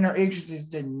 ESPN and their agencies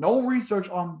did no research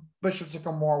on Bishop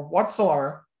Sycamore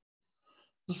whatsoever.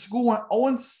 The school went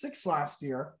 0-6 last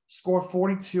year, scored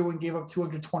 42 and gave up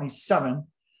 227.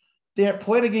 They had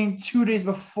played a game 2 days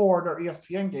before their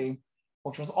ESPN game,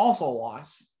 which was also a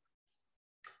loss.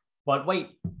 But wait,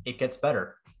 it gets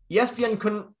better. ESPN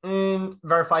couldn't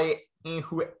verify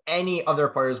who any of their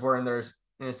players were in their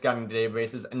scouting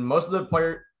databases, and most of the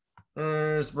players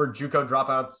were JUCO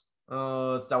dropouts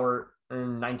that were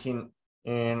 19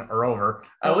 or over.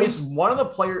 At least one of the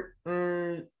players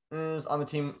on the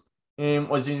team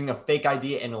was using a fake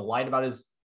ID and lied about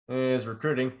his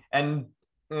recruiting. And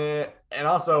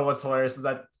also, what's hilarious is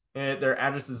that their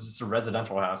address is just a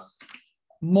residential house.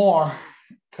 More,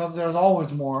 because there's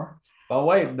always more. But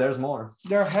wait, there's more.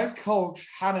 Their head coach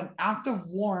had an active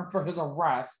warrant for his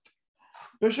arrest.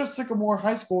 Bishop Sycamore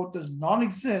High School does not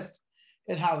exist.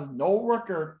 It has no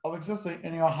record of existing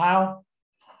in the Ohio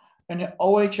and the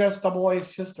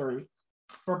OHSAA's history.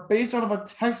 But based out of a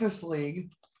Texas league,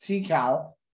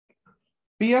 TCAL,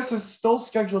 BS is still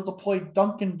scheduled to play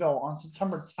Duncanville on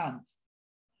September 10th.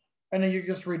 And then you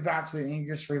just read that tweet and you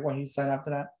just read what he said after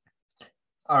that.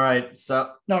 All right,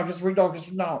 so no, just read. No,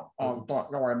 just no. Oh,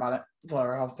 don't worry about it.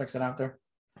 Whatever, I'll fix it after.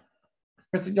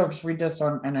 Just read this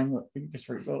one, and then you just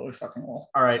read the fucking wall.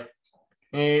 All right.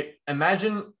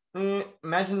 Imagine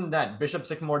imagine that Bishop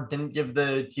Sycamore didn't give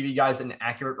the TV guys an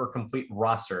accurate or complete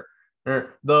roster.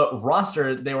 The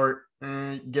roster they were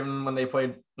given when they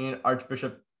played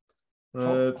Archbishop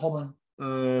Holman.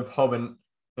 Hoban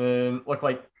and looked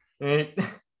like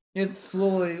It's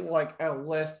literally like a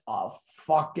list of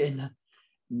fucking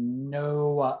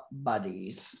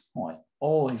nobodies. Like,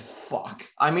 holy fuck.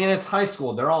 I mean, it's high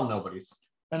school. They're all nobodies.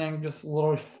 And then just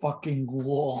literally fucking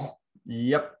lol.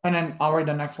 Yep. And then I'll read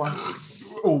the next one.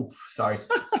 Oh, sorry.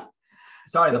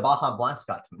 Sorry, the Baja Blast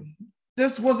got to me.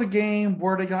 This was a game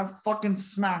where they got fucking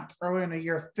smacked early in the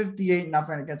year,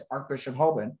 58-0 against Archbishop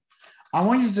Hoban. I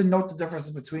want you to note the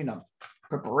differences between them.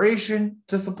 Preparation,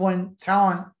 discipline,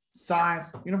 talent,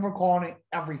 size, uniform quality,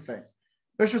 everything.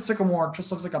 Bishop Sycamore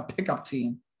just looks like a pickup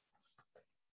team.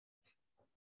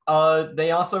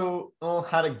 They also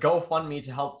had a GoFundMe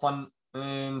to help fund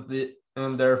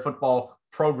their football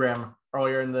program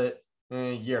earlier in the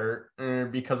year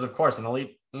because, of course, an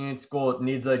elite school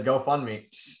needs a GoFundMe.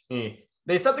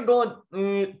 They set the goal at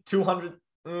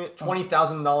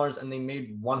 $220,000 and they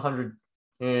made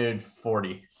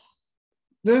 $140,000.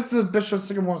 This is Bishop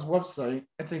Sycamore's website.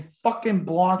 It's a fucking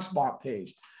blogspot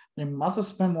page. They must have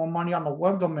spent more money on the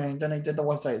web domain than they did the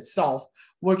website itself,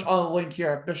 which I'll link here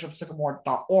at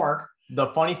bishopsycamore.org. The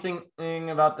funny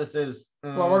thing about this is...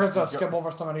 well, we're going to skip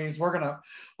over some of these. We're going to...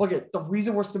 Look at the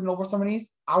reason we're skipping over some of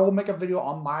these. I will make a video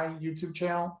on my YouTube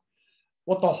channel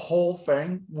with the whole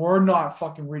thing. We're not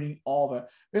fucking reading all of it.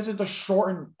 This is to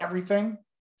shorten everything.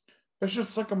 Bishop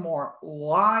Sycamore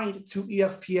lied to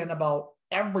ESPN about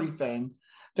everything.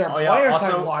 Their players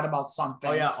have lied about something.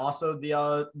 Oh yeah. Also,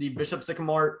 the Bishop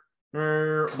Sycamore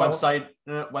website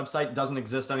doesn't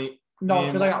exist any. No,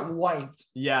 because I got wiped.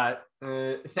 Yeah.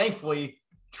 Thankfully,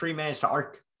 Tree managed to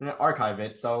archive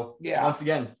it. So yeah. Once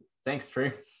again, thanks,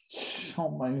 Tree.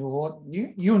 Oh my lord,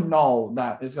 you know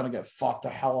that is gonna get fucked to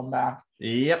hell and back.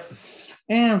 Yep.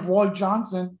 And Roy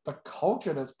Johnson, the coach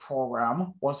of this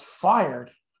program, was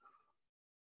fired.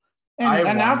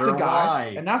 And that's the guy.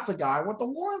 Why. And that's the guy with the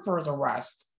warrant for his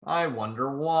arrest. I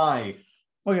wonder why.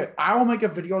 Okay, I will make a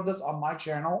video of this on my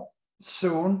channel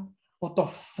soon with the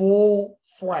full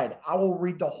thread. I will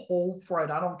read the whole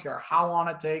thread. I don't care how long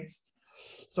it takes.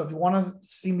 So if you want to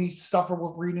see me suffer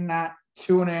with reading that,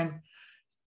 tune in.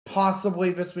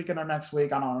 Possibly this weekend or next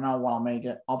week. I don't know when I'll make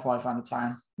it. I'll probably find the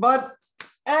time. But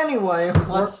anyway,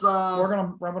 we're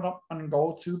gonna wrap it up and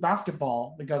go to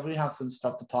basketball because we have some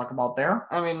stuff to talk about there.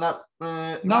 I mean, not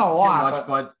a too lot, much,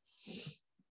 but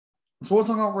so we'll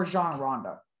talk about Rajon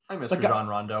Rondo. I miss Rajon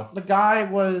Rondo. The guy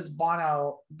was bought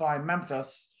out by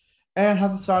Memphis and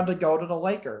has decided to go to the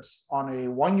Lakers on a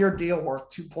 1-year deal worth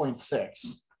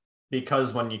 $2.6.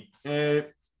 Because when you,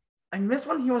 I miss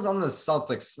when he was on the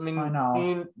Celtics. I I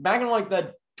know. Back in like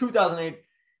that 2008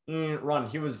 run,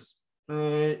 he was.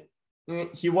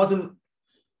 He wasn't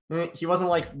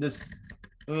like this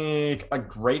a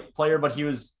great player, but he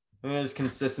was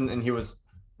consistent and he was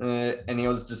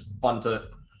just fun to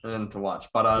watch.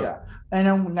 But yeah, and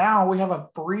then now we have a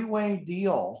 3-way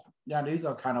deal. Yeah, these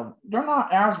are they're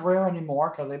not as rare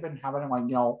anymore because they've been having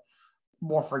them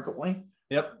more frequently.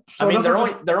 Yep. So I mean,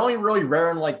 they're only really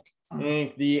rare in like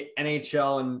the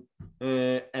NHL and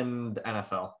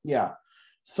NFL. Yeah.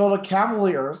 So the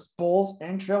Cavaliers, Bulls,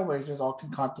 and Trailblazers all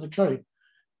concocted a trade.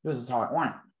 This is how it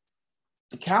went.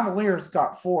 The Cavaliers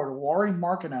got forward Lauri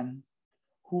Markkanen,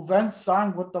 who then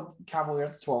signed with the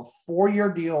Cavaliers to a 4-year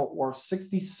deal worth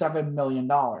 $67 million.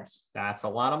 That's a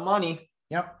lot of money.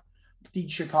 Yep. The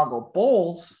Chicago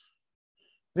Bulls,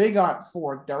 they got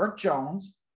forward Derek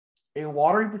Jones, a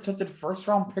lottery-protected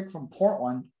first-round pick from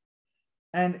Portland,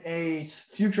 and a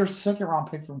future second-round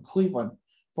pick from Cleveland.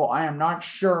 Well, I am not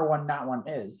sure when that one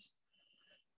is.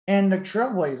 And the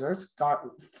Trailblazers got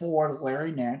forward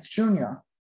Larry Nance Jr.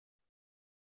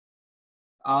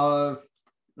 I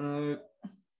don't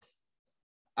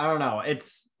know.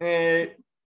 It's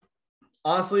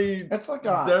honestly, It's like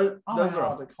those are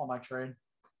how they call that trade.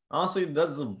 Honestly,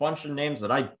 there's a bunch of names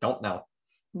that I don't know.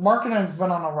 Markkanen's been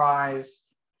on a rise,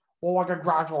 well, like a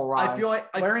gradual rise. I feel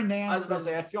like Larry Nance. I was gonna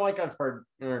say I feel like I've heard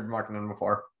Markkanen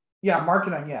before. Yeah,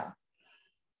 Markkanen. Yeah.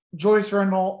 Joyce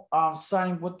Randle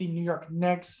signing with the New York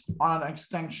Knicks on an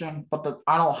extension, but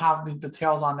I don't have the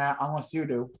details on that unless you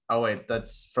do. Oh wait,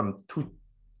 that's from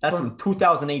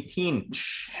 2018.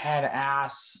 Head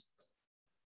ass.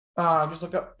 Just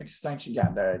look up extension. Yeah,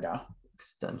 there you go.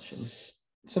 Extension.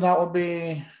 So that would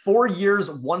be 4 years,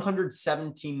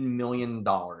 $117 million.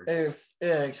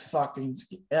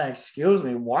 Excuse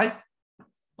me, what?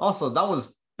 Also, that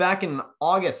was back in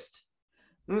August.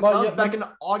 Well, that was back in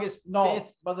August 5th. No,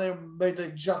 but they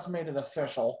just made it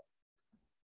official.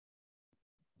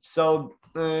 So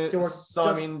They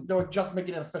were just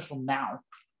making it official now.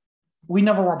 We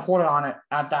never reported on it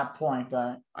at that point,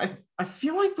 but I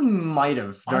feel like we might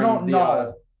have. I don't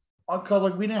know. Because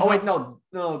like we didn't. Oh wait, no.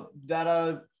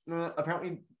 That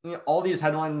apparently all these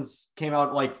headlines came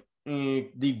out like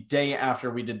the day after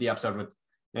we did the episode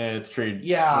with Trade.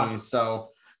 Yeah.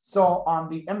 So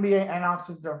the NBA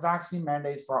announces their vaccine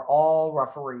mandates for all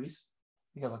referees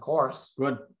because of course.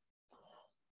 Good.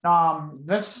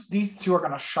 These two are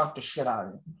gonna shock the shit out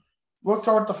of you. We'll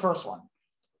start with the first one.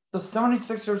 The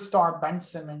 76ers star Ben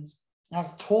Simmons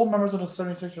has told members of the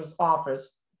 76ers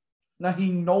office that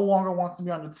he no longer wants to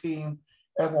be on the team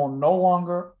and will not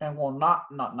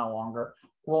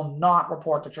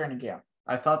report to training camp.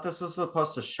 I thought this was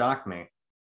supposed to shock me.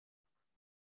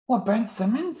 What, Ben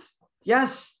Simmons?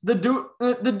 Yes, the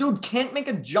dude can't make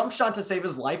a jump shot to save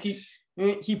his life.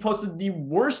 He posted the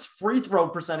worst free throw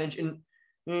percentage in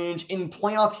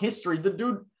playoff history. The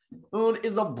dude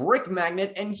is a brick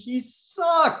magnet and he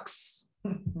sucks.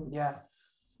 Yeah.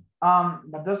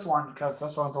 But this one, because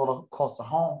this one's a little close to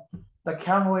home. The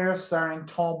Cavaliers signing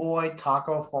tall boy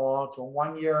Taco Fall to a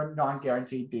 1-year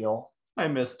non-guaranteed deal. I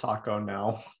miss Taco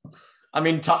now. I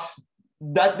mean,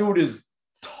 that dude is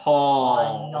tall.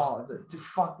 I know. The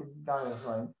fucking guy is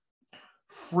like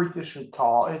freakishly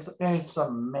tall. It's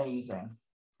amazing.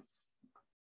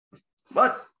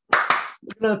 But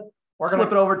we're gonna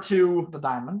flip it over to the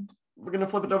Diamond. We're gonna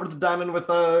flip it over to the Diamond with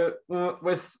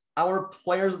our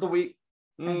players of the week.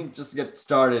 Just to get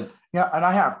started. Yeah, and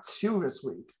I have 2 this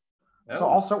week. Oh. So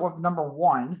I'll start with number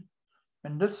 1.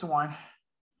 And this one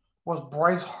was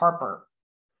Bryce Harper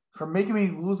for making me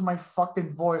lose my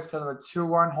fucking voice because of a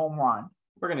 2-run home run.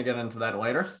 We're going to get into that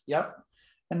later. Yep.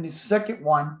 And the second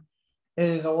one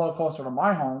is a little closer to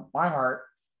my heart.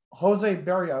 Jose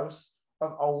Berrios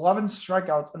of 11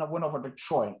 strikeouts in a win over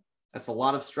Detroit. That's a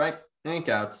lot of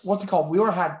strikeouts. What's it called? We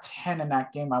would have had 10 in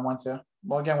that game I went to.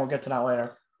 Well, again, we'll get to that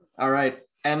later. All right.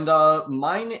 And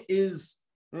mine is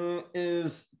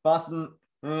Boston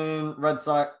Red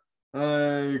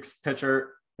Sox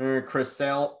pitcher Chris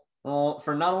Sale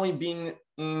for not only being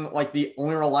like the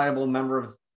only reliable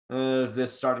member of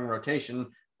this starting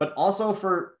rotation, but also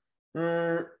for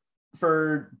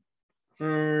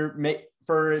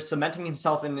cementing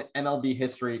himself in MLB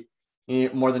history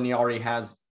more than he already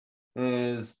has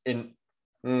is in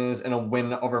a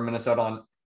win over Minnesota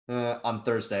on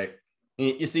Thursday.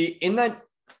 You see, in that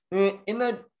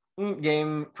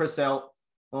game, Chris Sale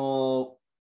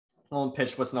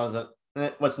pitched what's known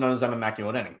as an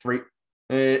immaculate inning. Three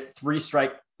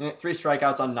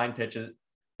strikeouts on 9 pitches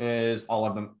is all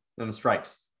of them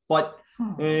strikes. But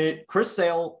Chris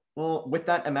Sale, with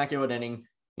that immaculate inning,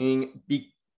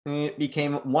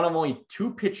 became one of only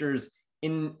 2 pitchers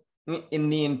in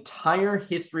the entire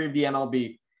history of the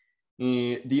MLB.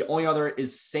 The only other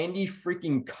is Sandy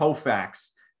freaking Koufax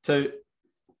to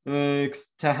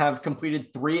have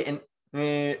completed 3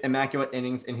 immaculate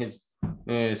innings in his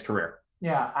career.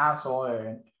 Yeah,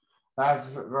 absolutely. That's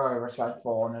very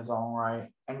respectful in his own right,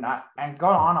 and good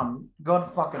on him. Good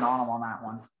fucking on him on that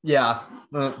one. Yeah,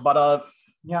 but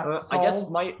yeah. So,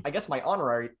 I guess my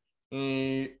honorary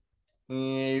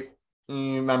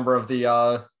member of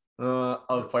the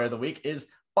Player of the Week is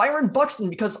Byron Buxton,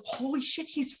 because holy shit,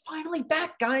 he's finally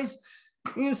back, guys.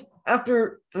 He's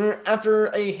after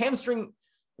a hamstring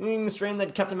strain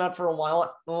that kept him out for a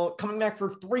while, coming back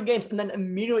for 3 games and then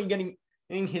immediately getting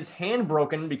his hand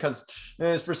broken because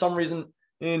for some reason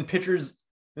pitchers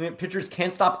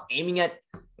can't stop aiming at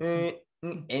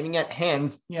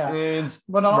hands. Yeah,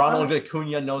 but Ronald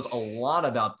Acuna knows a lot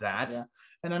about that. Yeah.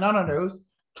 And in other news,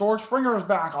 George Springer is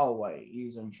back all the way.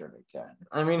 He's injured again.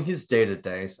 I mean, he's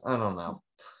day-to-day. I don't know.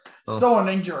 Still an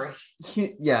injury.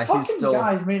 He's still.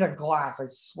 Guy's made of glass, I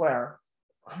swear.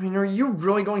 I mean, are you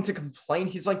really going to complain?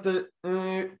 He's like the.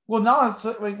 Well, now it's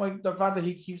like the fact that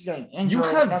he keeps getting injured. You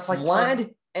have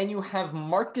Vlad and you have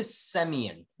Marcus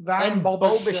Semien and Bo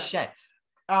Bichette.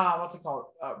 What's it called?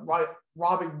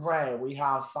 Robbie Ray. We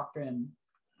have fucking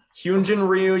Hyunjin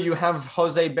Ryu. You have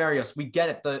Jose Berrios. We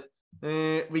get it.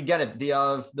 We get it.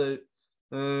 The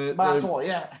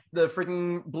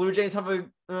freaking Blue Jays have a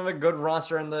good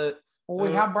roster, and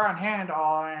we have Brown Hand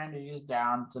and he's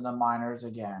down to the minors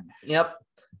again. Yep.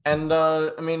 And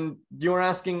I mean, you were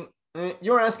asking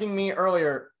me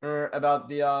earlier about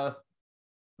the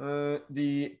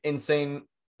insane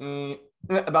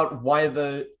about why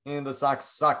the Sox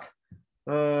suck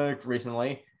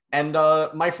recently, and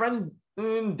my friend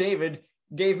David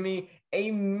gave me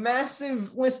a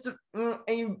massive list of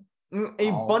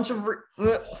bunch of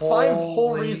 5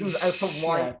 whole reasons as to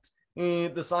why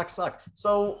the Sox suck.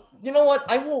 So you know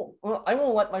what? I will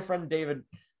let my friend David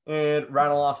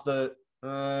rattle off the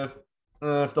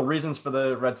reasons for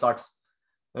the Red Sox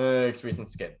recent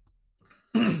skid.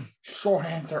 Short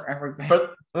answer, everything.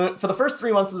 For the first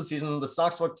 3 months of the season, the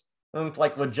Sox looked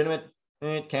like legitimate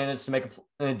candidates to make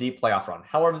a deep playoff run.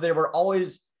 However, there were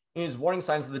always warning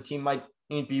signs that the team might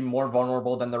be more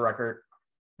vulnerable than the record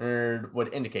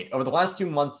would indicate. Over the last 2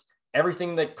 months,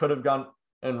 everything that could have gone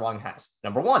wrong has.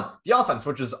 Number one, the offense,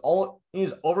 which is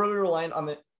overly reliant on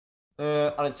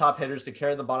its top hitters to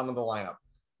carry the bottom of the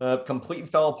lineup, completely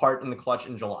fell apart in the clutch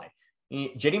in July.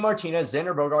 JD Martinez,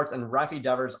 Xander Bogaerts, and Rafi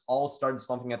Devers all started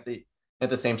slumping at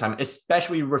the same time,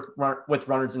 especially with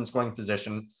runners in scoring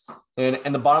position.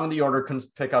 And the bottom of the order couldn't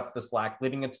pick up the slack,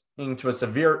 leading it into a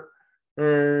severe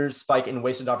spike in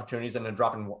wasted opportunities and a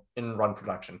drop in run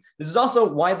production. This is also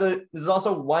why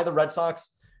the Red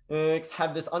Sox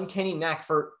have this uncanny knack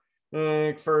for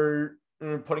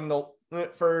putting up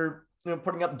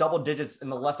double digits in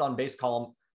the left on base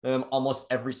column almost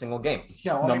every single game.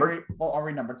 Yeah, I'll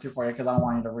read number 2 for you because I don't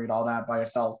want you to read all that by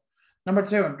yourself. Number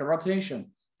 2, the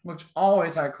rotation, which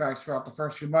always had cracks throughout the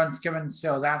first few months given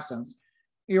Sale's absence.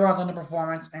 Erod's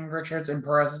underperformance and Richards and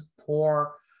Perez's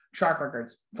poor track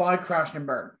records finally crashed and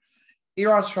burned.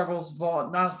 Erod's struggles, though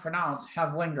not as pronounced,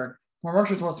 have lingered, where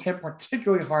Richards was hit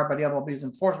particularly hard by the MLB's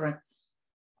enforcement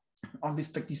of the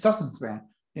sticky substance ban,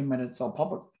 he admitted so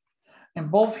publicly.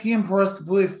 And both he and Perez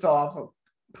completely fell off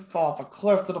a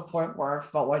cliff to the point where it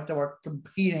felt like they were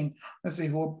competing to see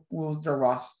who lose their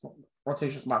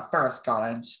rotation spot first. God,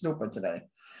 I'm stupid today.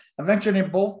 Eventually, they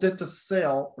both did to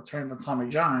Sale, returning for Tommy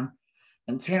John,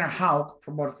 and Tanner Houck,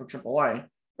 promoted for AAA.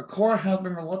 But Cora has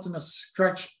been reluctant to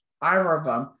stretch either of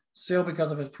them, Sale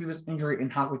because of his previous injury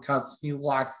and Houck because he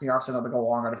lacks the arsenal to go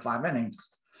longer than 5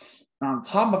 innings. And on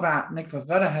top of that, Nick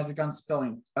Pivetta has begun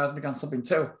slipping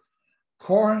too.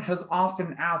 Cora has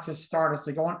often asked his starters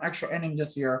to go an extra inning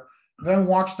this year, then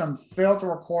watch them fail to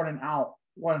record an out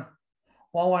while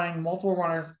letting multiple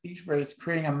runners each base,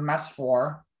 creating a mess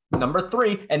for number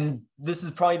 3. And this is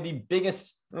probably the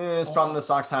biggest problem the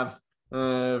Sox have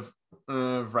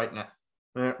right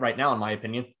now, in my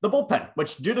opinion, the bullpen,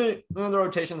 which due to the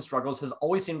rotation struggles has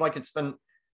always seemed like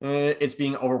it's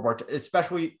being overworked,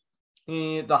 especially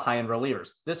the high-end relievers.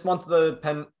 This month, the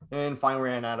pen finally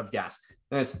ran out of gas.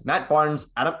 Matt Barnes,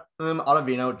 Adam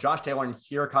Ottavino, Josh Taylor, and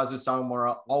Hirokazu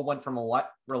Sawamura all went from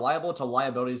reliable to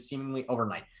liabilities seemingly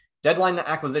overnight. Deadline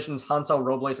acquisitions Hansel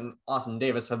Robles and Austin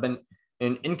Davis have been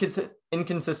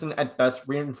inconsistent at best.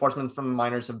 Reinforcements from the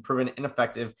minors have proven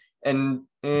ineffective, and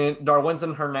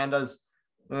Darwinzon Hernandez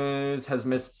has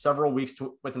missed several weeks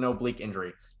with an oblique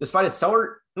injury. Despite a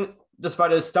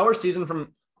stellar season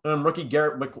from rookie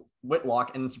Garrett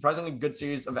Whitlock and surprisingly good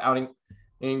series of outing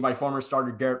by former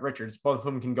starter Garrett Richards, both of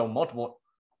whom can go multiple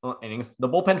innings, the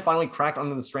bullpen finally cracked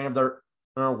under the strain of their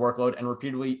workload and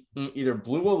repeatedly either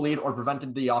blew a lead or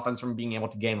prevented the offense from being able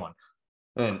to gain one.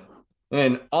 And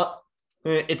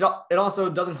it also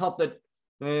doesn't help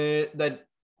that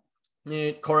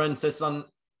Cora insists on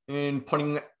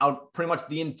putting out pretty much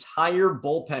the entire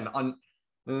bullpen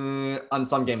on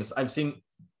some games. I've seen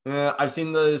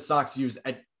the Sox use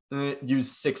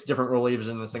 6 different relievers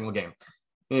in a single game.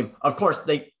 Of course,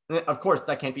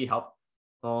 that can't be helped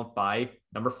by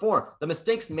number 4, the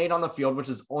mistakes made on the field, which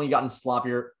has only gotten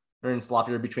sloppier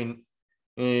between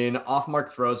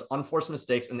off-mark throws, unforced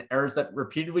mistakes, and errors that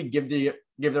repeatedly give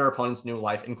their opponents new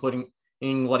life, including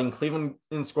letting Cleveland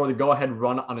score the go-ahead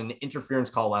run on an interference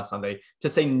call last Sunday, to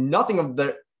say nothing of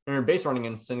their base running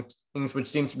instincts, which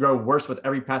seems to grow worse with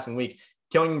every passing week,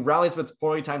 killing rallies with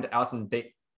poorly timed outs on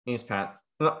base paths.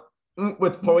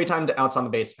 With poorly timed outs on the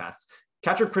base paths.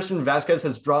 Catcher Christian Vasquez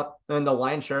has dropped the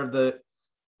lion's share of the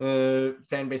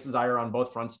fan base's ire on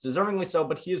both fronts, deservingly so,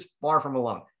 but he is far from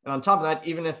alone. And on top of that,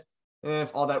 even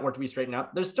if all that were to be straightened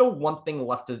out, there's still one thing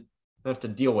left to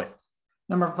deal with.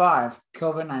 Number 5,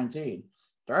 COVID-19.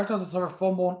 The Red Sox have suffered a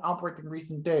full-blown outbreak in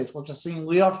recent days, which has seen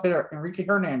leadoff hitter Enrique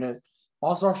Hernandez,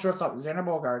 also shortstop Xander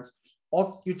Bogaerts,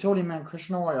 utility man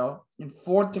Christian Arroyo, and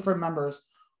 4 different members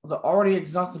of the already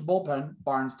exhausted bullpen,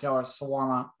 Barnes, Taylor,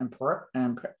 Sawamura,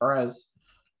 and Perez,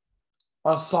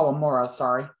 or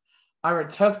Sawamura, either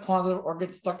test positive or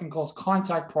get stuck in close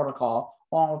contact protocol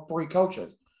along with 3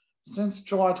 coaches. Since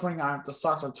July 29th, the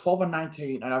Sox are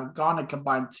 12-19 and have gone a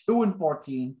combined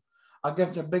 2-14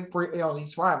 against their big 3 AL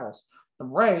East rivals. The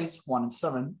Rays,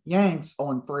 1-7, Yanks,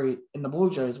 0-3, and the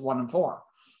Blue Jays, 1-4.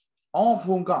 All of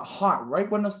whom got hot right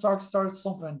when the Sox started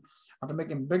slumping after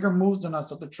making bigger moves than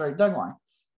us at the trade deadline.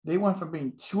 They went from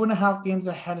being 2.5 games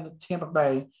ahead of Tampa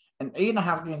Bay and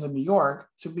 8.5 games in New York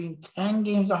to being 10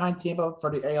 games behind Tampa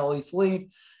for the AL East lead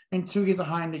and 2 games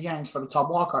behind the Yanks for the top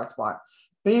wildcard spot.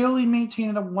 barely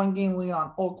maintaining a 1-game lead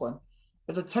on Oakland.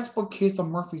 It's a textbook case of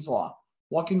Murphy's Law.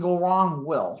 What can go wrong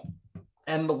will.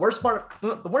 And the worst part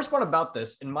about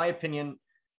this, in my opinion,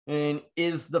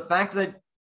 is the fact that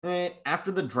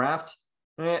after the draft,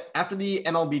 after the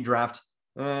MLB draft,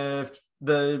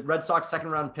 the Red Sox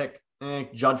second round pick,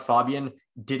 Judd Fabian,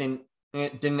 didn't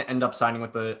end up signing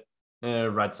with the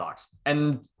Red Sox.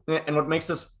 And what makes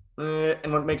it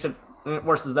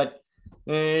worse is that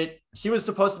he was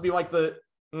supposed to be like the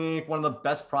one of the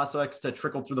best prospects to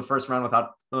trickle through the first round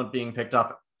without being picked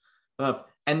up.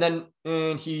 And then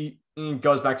he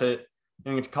goes back to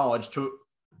college to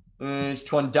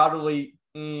undoubtedly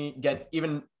get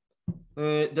even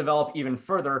develop even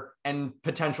further and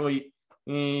potentially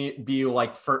be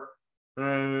like for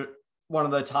one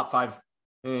of the top 5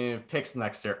 picks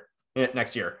next year.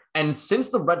 And since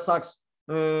the Red Sox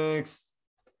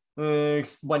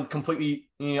went completely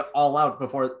all out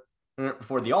before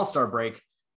the All-Star break,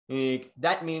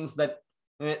 that means that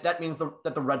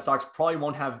the Red Sox probably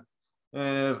won't have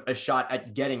a shot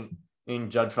at getting in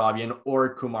Judd Fabian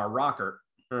or Kumar Rocker,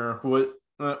 who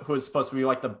is supposed to be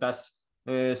like the best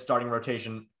starting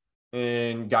rotation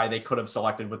guy they could have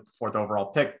selected with the 4th overall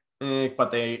pick,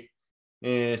 but they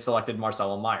selected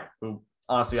Marcelo Meyer, who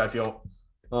honestly I feel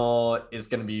is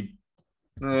going to be.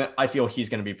 I feel he's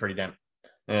going to be pretty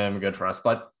damn good for us.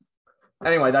 But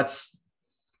anyway, that's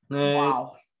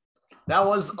Wow. that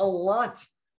was a lot.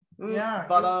 Yeah.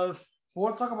 But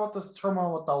let's talk about this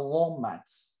turmoil with the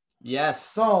Lomax. yes.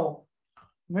 So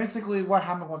basically, what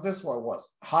happened with this one was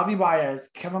Javi Baez,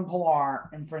 Kevin Pillar,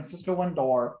 and Francisco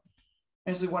Lindor.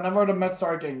 Basically, whenever the Mets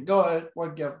started getting good,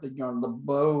 would give the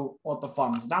boo or the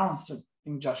thumbs down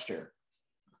gesture.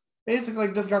 Basically,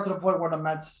 this got to the point where the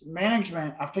Mets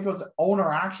management, I think it was the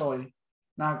owner actually,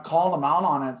 now called them out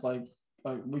on it. It's like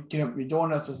we can't be doing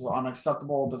this. This is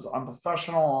unacceptable. This is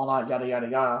unprofessional. All that yada yada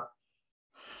yada.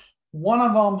 One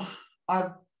of them,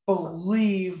 I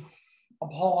believe,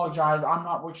 apologized. I'm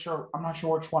not sure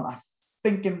which one. I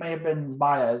think it may have been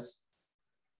Baez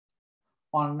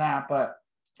on that, but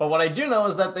what I do know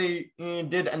is that they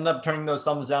did end up turning those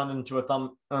thumbs down into a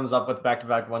thumbs up with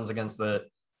back-to-back ones against the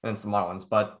Marlins.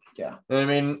 But yeah, I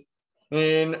mean,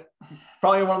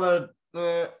 probably one of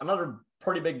the another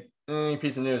pretty big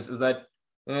piece of news is that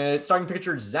starting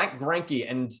pitcher Zach Greinke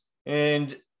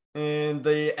and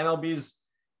the MLB's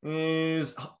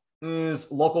is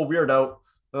local weirdo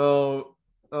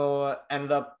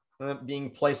ended up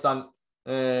being placed on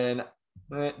IL.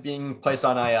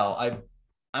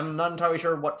 I'm not entirely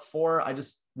sure what for. I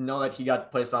just know that he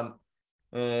got placed on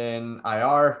an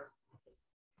IR.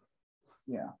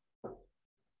 Yeah.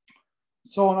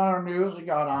 So in other news, we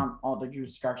got did you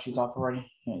scratch sheets off already?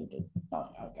 Yeah, you did. Oh,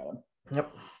 yeah, I got them.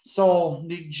 Yep. So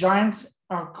the Giants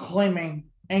are claiming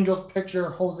Angels pitcher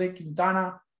Jose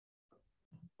Quintana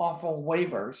off of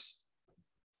waivers,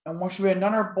 and what should be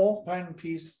another bullpen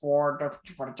piece for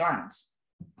the Giants.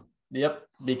 Yep,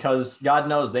 because God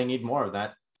knows they need more of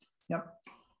that. Yep.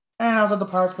 And as if the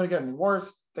Pirates couldn't get any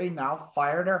worse, they now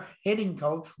fired their hitting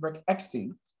coach Rick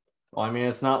Eckstein. Well, I mean,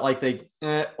 it's not like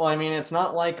it's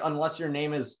not like unless your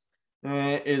name is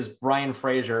Brian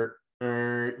Frazier,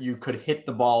 you could hit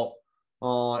the ball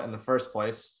in the first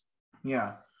place.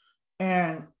 Yeah.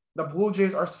 And the Blue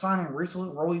Jays are signing recently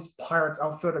released Pirates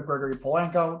outfielder Gregory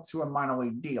Polanco to a minor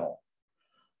league deal.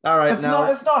 All right, it's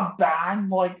not bad.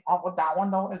 Like with that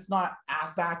one though, it's not as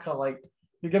bad because like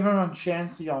you're giving him a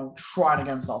chance to try to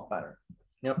get himself better.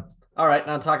 Yep. All right,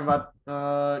 now talk about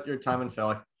your time in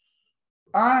Philly.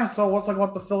 All right, so what's like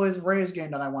what the Phillies Rays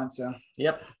game that I went to?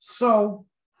 Yep. So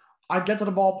I get to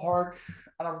the ballpark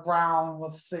at around,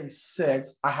 let's say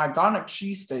 6. I had gotten a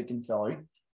cheesesteak in Philly,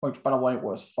 which by the way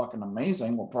was fucking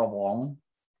amazing with provolone.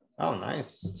 Oh,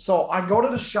 nice. So I go to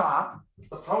the shop,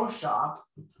 the pro shop,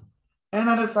 and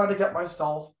I decided to get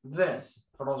myself this.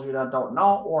 For those of you that don't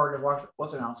know, or you're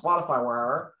listening on Spotify,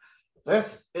 wherever,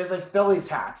 this is a Phillies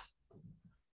hat.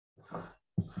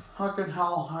 Fucking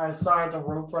hell, I decided to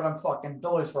root for them fucking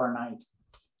Phillies for a night.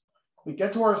 We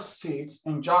get to our seats,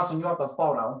 and Johnson, you have the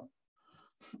photo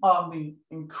of the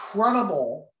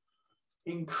incredible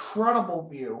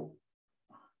view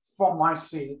from my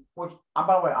seat, which, by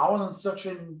the way, I was in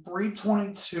section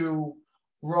 322,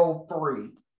 row 3.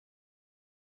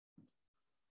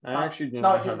 I actually didn't.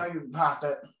 No, you passed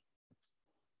it.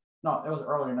 No, it was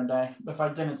earlier in the day. If I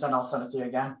didn't send, I'll send it to you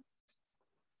again.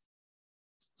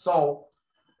 So,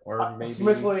 or maybe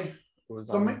basically,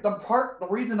 the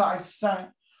reason that I sent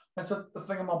the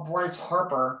thing about Bryce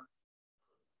Harper,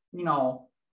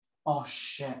 oh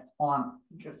shit,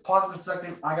 pause for a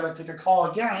second. I gotta take a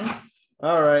call again.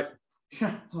 All right.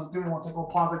 Give me one second.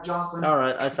 Pause it, Johnson. All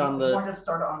right, I found If you the. want to get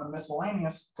started on the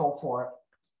miscellaneous, go for it.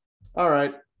 All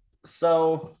right,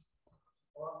 so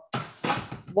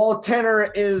while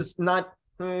Tanner is not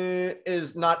in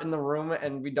the room,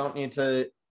 and we don't need to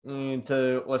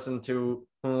listen to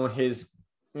his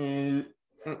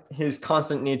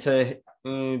constant need to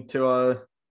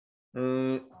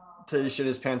shit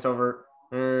his pants over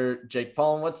Jake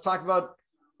Paul. And let's talk about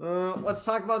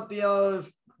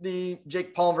the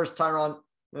Jake Paul versus Tyron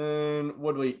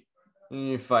Woodley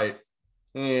fight.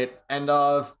 And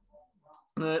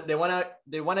they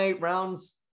went 8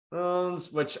 rounds,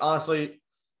 which honestly,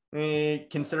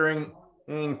 considering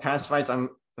past fights, I'm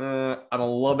a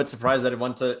little bit surprised that it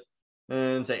went to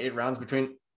 8 rounds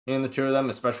between the two of them,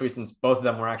 especially since both of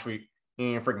them were actually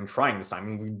freaking trying this time. I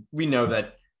mean, we know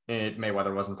that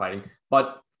Mayweather wasn't fighting,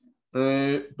 but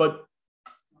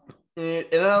it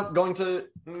ended up going to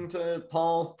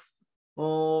Paul.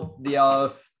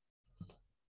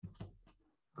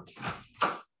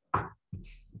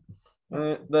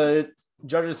 The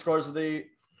judges' scores of the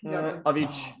of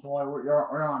each. Oh boy,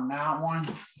 we're on that one.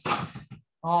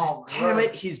 Oh, damn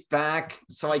it, he's back,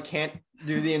 so I can't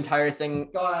do the entire thing.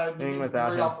 Go ahead.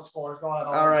 Without read him. off the scores. Go ahead.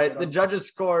 All right, the judges'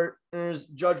 score is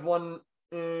Judge 1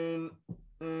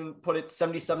 put it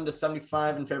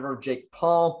 77-75 in favor of Jake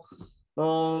Paul.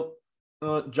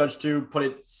 Judge 2 put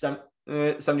it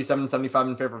 77-75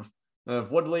 in favor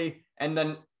of Woodley, and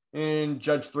then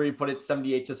Judge 3 put it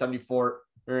 78-74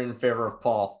 in favor of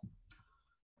Paul.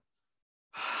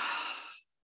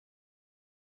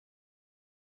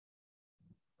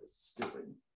 This is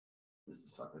stupid. This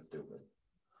is fucking stupid.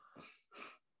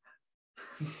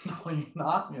 No, you're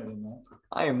not muting that.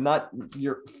 I am not.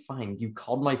 You're fine. You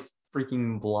called my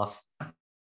freaking bluff.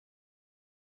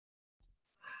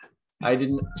 I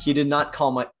didn't. He did not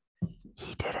call my.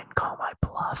 He didn't call my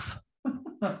bluff.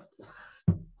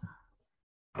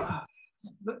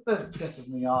 This pisses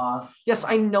me off. Yes,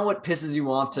 I know it pisses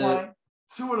you off to. Like,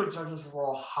 2 of the judges were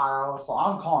Ohio, so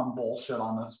I'm calling bullshit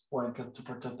on this point to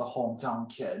protect the hometown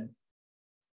kid.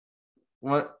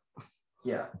 What?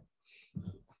 Yeah.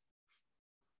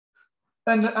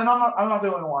 And I'm not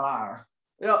the only one either.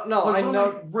 Yeah, no, I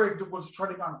know. Rigged was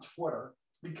trending on Twitter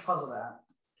because of that.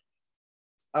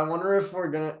 I wonder if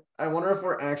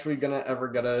we're actually gonna ever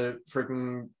get a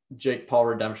freaking Jake Paul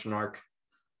redemption arc.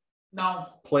 No.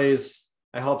 Please.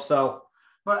 I hope so.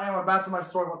 But anyway, back to my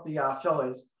story with the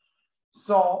Phillies.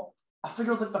 So I think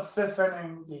it was like the 5th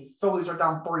inning. The Phillies are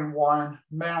down 3-1.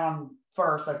 Man on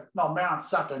first. Man on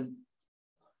second.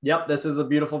 Yep, this is a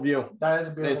beautiful view. That is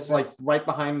a beautiful It's view. like right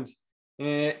behind.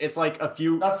 It's like a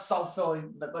few. That's South Philly.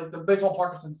 Like the baseball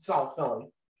park is in South Philly.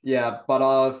 Yeah,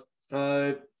 but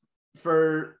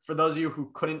for those of you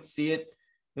who couldn't see it,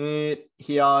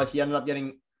 he ended up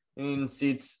getting in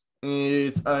seats.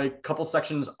 It's a couple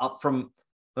sections up from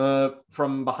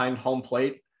behind home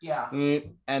plate. Yeah.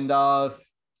 And got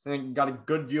a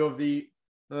good view of the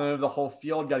whole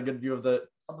field. Got a good view of the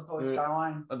Philly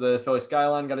skyline. Of the Philly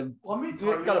skyline. Got a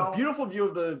beautiful view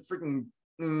of the freaking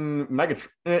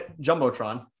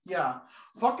Jumbotron. Yeah.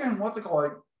 Fucking what's it called?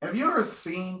 Like, have you ever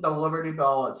seen the Liberty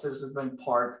Bell at Citizens Bank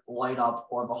Park light up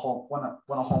or the home when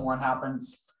a home run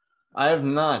happens? I have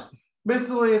not.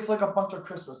 Basically, it's like a bunch of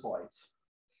Christmas lights.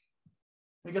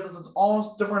 Because it's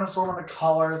almost different assortment of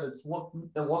colors. It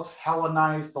looks hella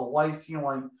nice. The lights,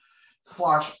 like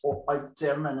flash like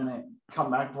dim and then it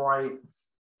come back bright.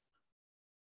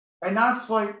 And that's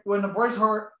like when the Bryce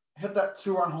Hart hit that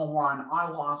 2-run home run, I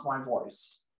lost my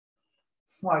voice.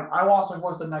 Like I lost my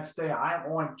voice the next day.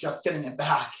 I'm only just getting it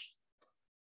back.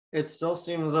 It still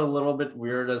seems a little bit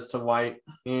weird as to why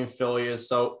Philly is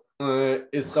so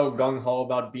gung ho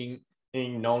about being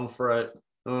known for a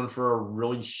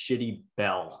really shitty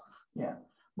bell. Yeah,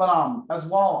 but as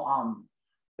well,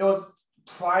 it was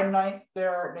Pride Night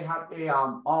there. They had a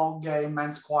all gay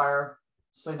men's choir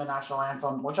sing the national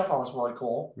anthem, which I thought was really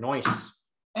cool. Nice.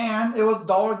 And it was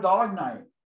Dollar Dog Night.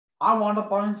 I wound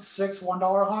up buying 6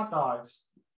 $1 hot dogs.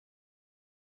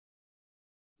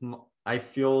 I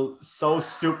feel so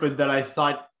stupid that I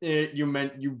thought you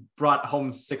meant you brought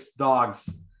home 6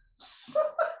 dogs.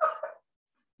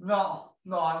 No,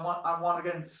 I want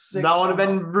to get 6. That would have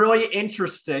been really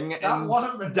interesting and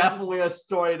definitely a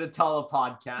story to tell a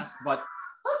podcast, but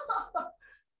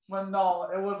But no,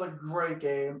 it was a great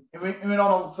game. Even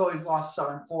though the Phillies lost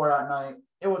 7-4 that night,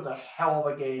 it was a hell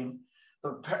of a game.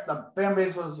 The fan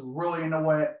base was really into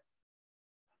it.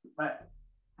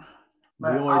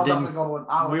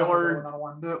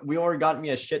 Wheeler got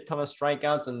me a shit ton of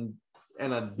strikeouts and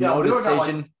a no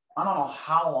decision. I don't know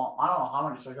how long. I don't know how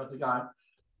many strikeouts he got.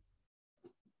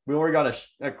 we already got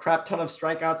a crap ton of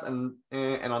strikeouts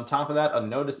and on top of that, a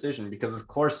no decision because of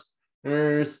course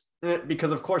we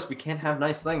can't have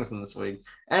nice things in this league.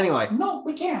 Anyway. No,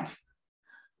 we can't.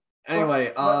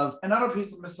 Anyway, another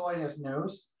piece of miscellaneous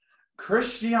news: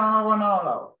 Cristiano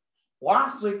Ronaldo.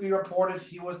 Last week we reported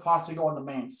he was possibly going to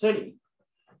Man City.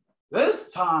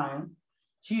 This time,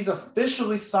 he's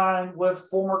officially signed with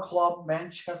former club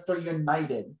Manchester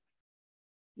United.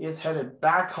 He is headed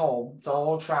back home to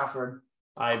Old Trafford.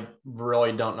 I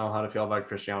really don't know how to feel about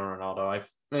Cristiano Ronaldo.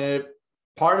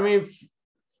 Part of me,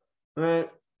 I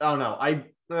don't know. I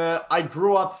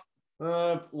grew up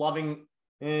loving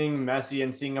Messi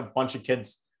and seeing a bunch of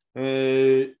kids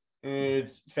it's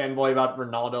fanboy about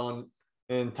Ronaldo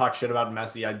and talk shit about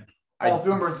Messi. If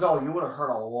you're in Brazil, you would have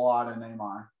heard a lot of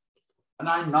Neymar. And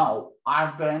I know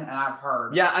I've been and I've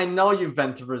heard. Yeah, I know you've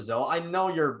been to Brazil. I know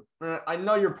you're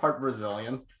part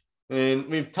Brazilian, and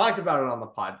we've talked about it on the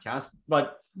podcast.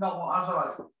 But no, I'm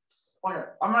sorry. Okay,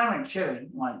 I'm not even kidding.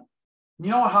 Like,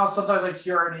 you know how sometimes like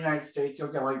here in the United States,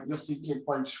 you'll see kids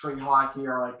playing street hockey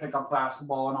or like pick up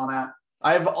basketball and all that.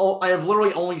 I have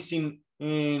literally only seen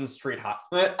street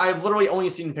hockey. I've literally only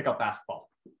seen pick up basketball.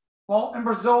 Well, in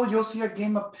Brazil, you'll see a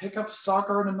game of pickup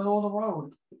soccer in the middle of the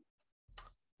road.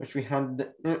 Wish we had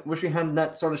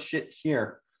that sort of shit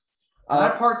here. I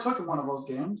partook in one of those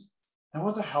games. It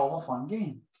was a hell of a fun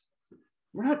game.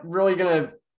 We're not really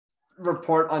gonna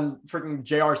report on freaking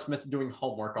J.R. Smith doing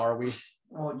homework, are we?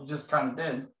 Well, you just kind of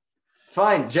did.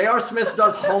 Fine. J.R. Smith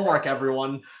does homework,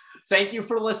 everyone. Thank you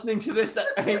for listening to this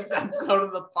episode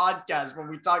of the podcast where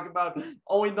we talk about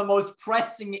only the most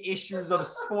pressing issues of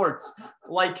sports,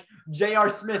 like J.R.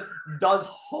 Smith does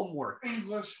homework.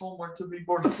 English homework, to be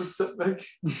more specific.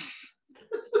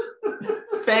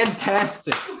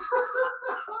 Fantastic.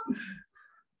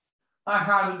 I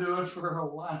had to do it for a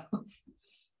laugh.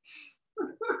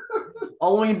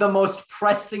 Only the most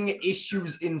pressing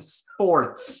issues in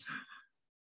sports.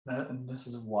 And this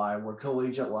is why we're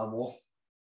collegiate level.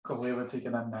 Because we haven't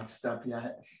taken that next step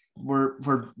yet. We're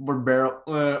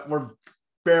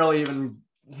barely even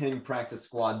hitting practice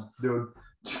squad, dude.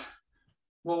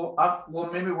 Well,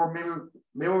 maybe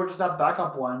we're just that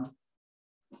backup one.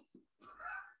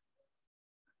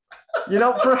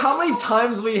 For how many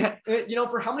times we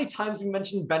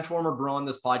mentioned Benchwarmer Bro on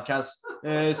this podcast,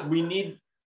 so we need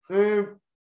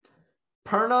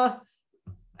Perna,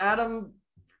 Adam,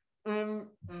 and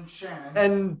Shannon.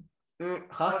 And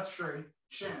That's true.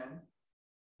 Shannon.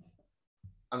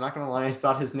 I'm not gonna lie, I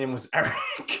thought his name was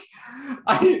Eric.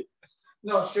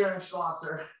 No, Shannon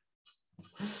Schlosser.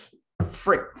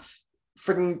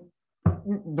 Freaking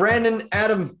Brandon,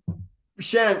 Adam,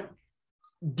 Shannon,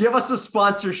 give us a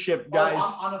sponsorship, guys.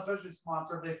 I'm unofficially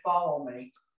sponsored. They follow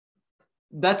me.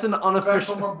 That's an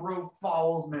unofficial. Benchwarmer Brew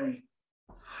follows me,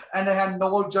 and they had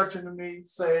no objection to me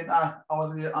saying I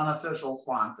was the unofficial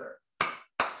sponsor.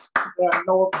 They had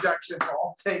no objection, so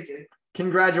I'll take it.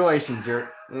 Congratulations,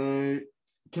 you're moving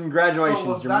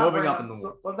up in the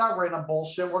world. With that random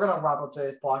bullshit, we're gonna wrap up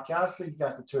today's podcast. Thank you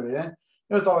guys for tuning in.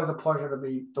 It was always a pleasure to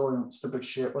be doing stupid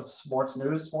shit with sports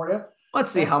news for you. Let's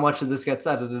see how much of this gets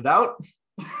edited out.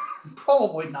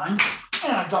 Probably none.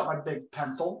 And I dropped my big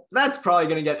pencil. That's probably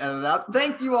going to get edited out.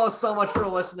 Thank you all so much for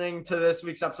listening to this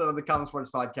week's episode of the Common Sports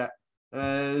Podcast.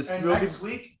 And next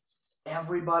week,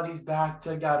 everybody's back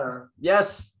together.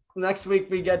 Yes, next week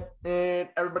we get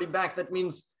everybody back. That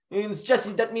means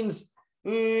Jesse. That means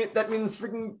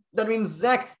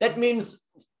Zach. That means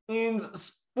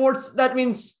sports. That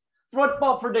means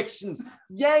football predictions.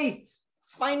 Yay!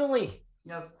 Finally.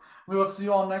 Yes. We will see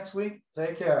you all next week.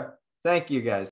 Take care. Thank you, guys.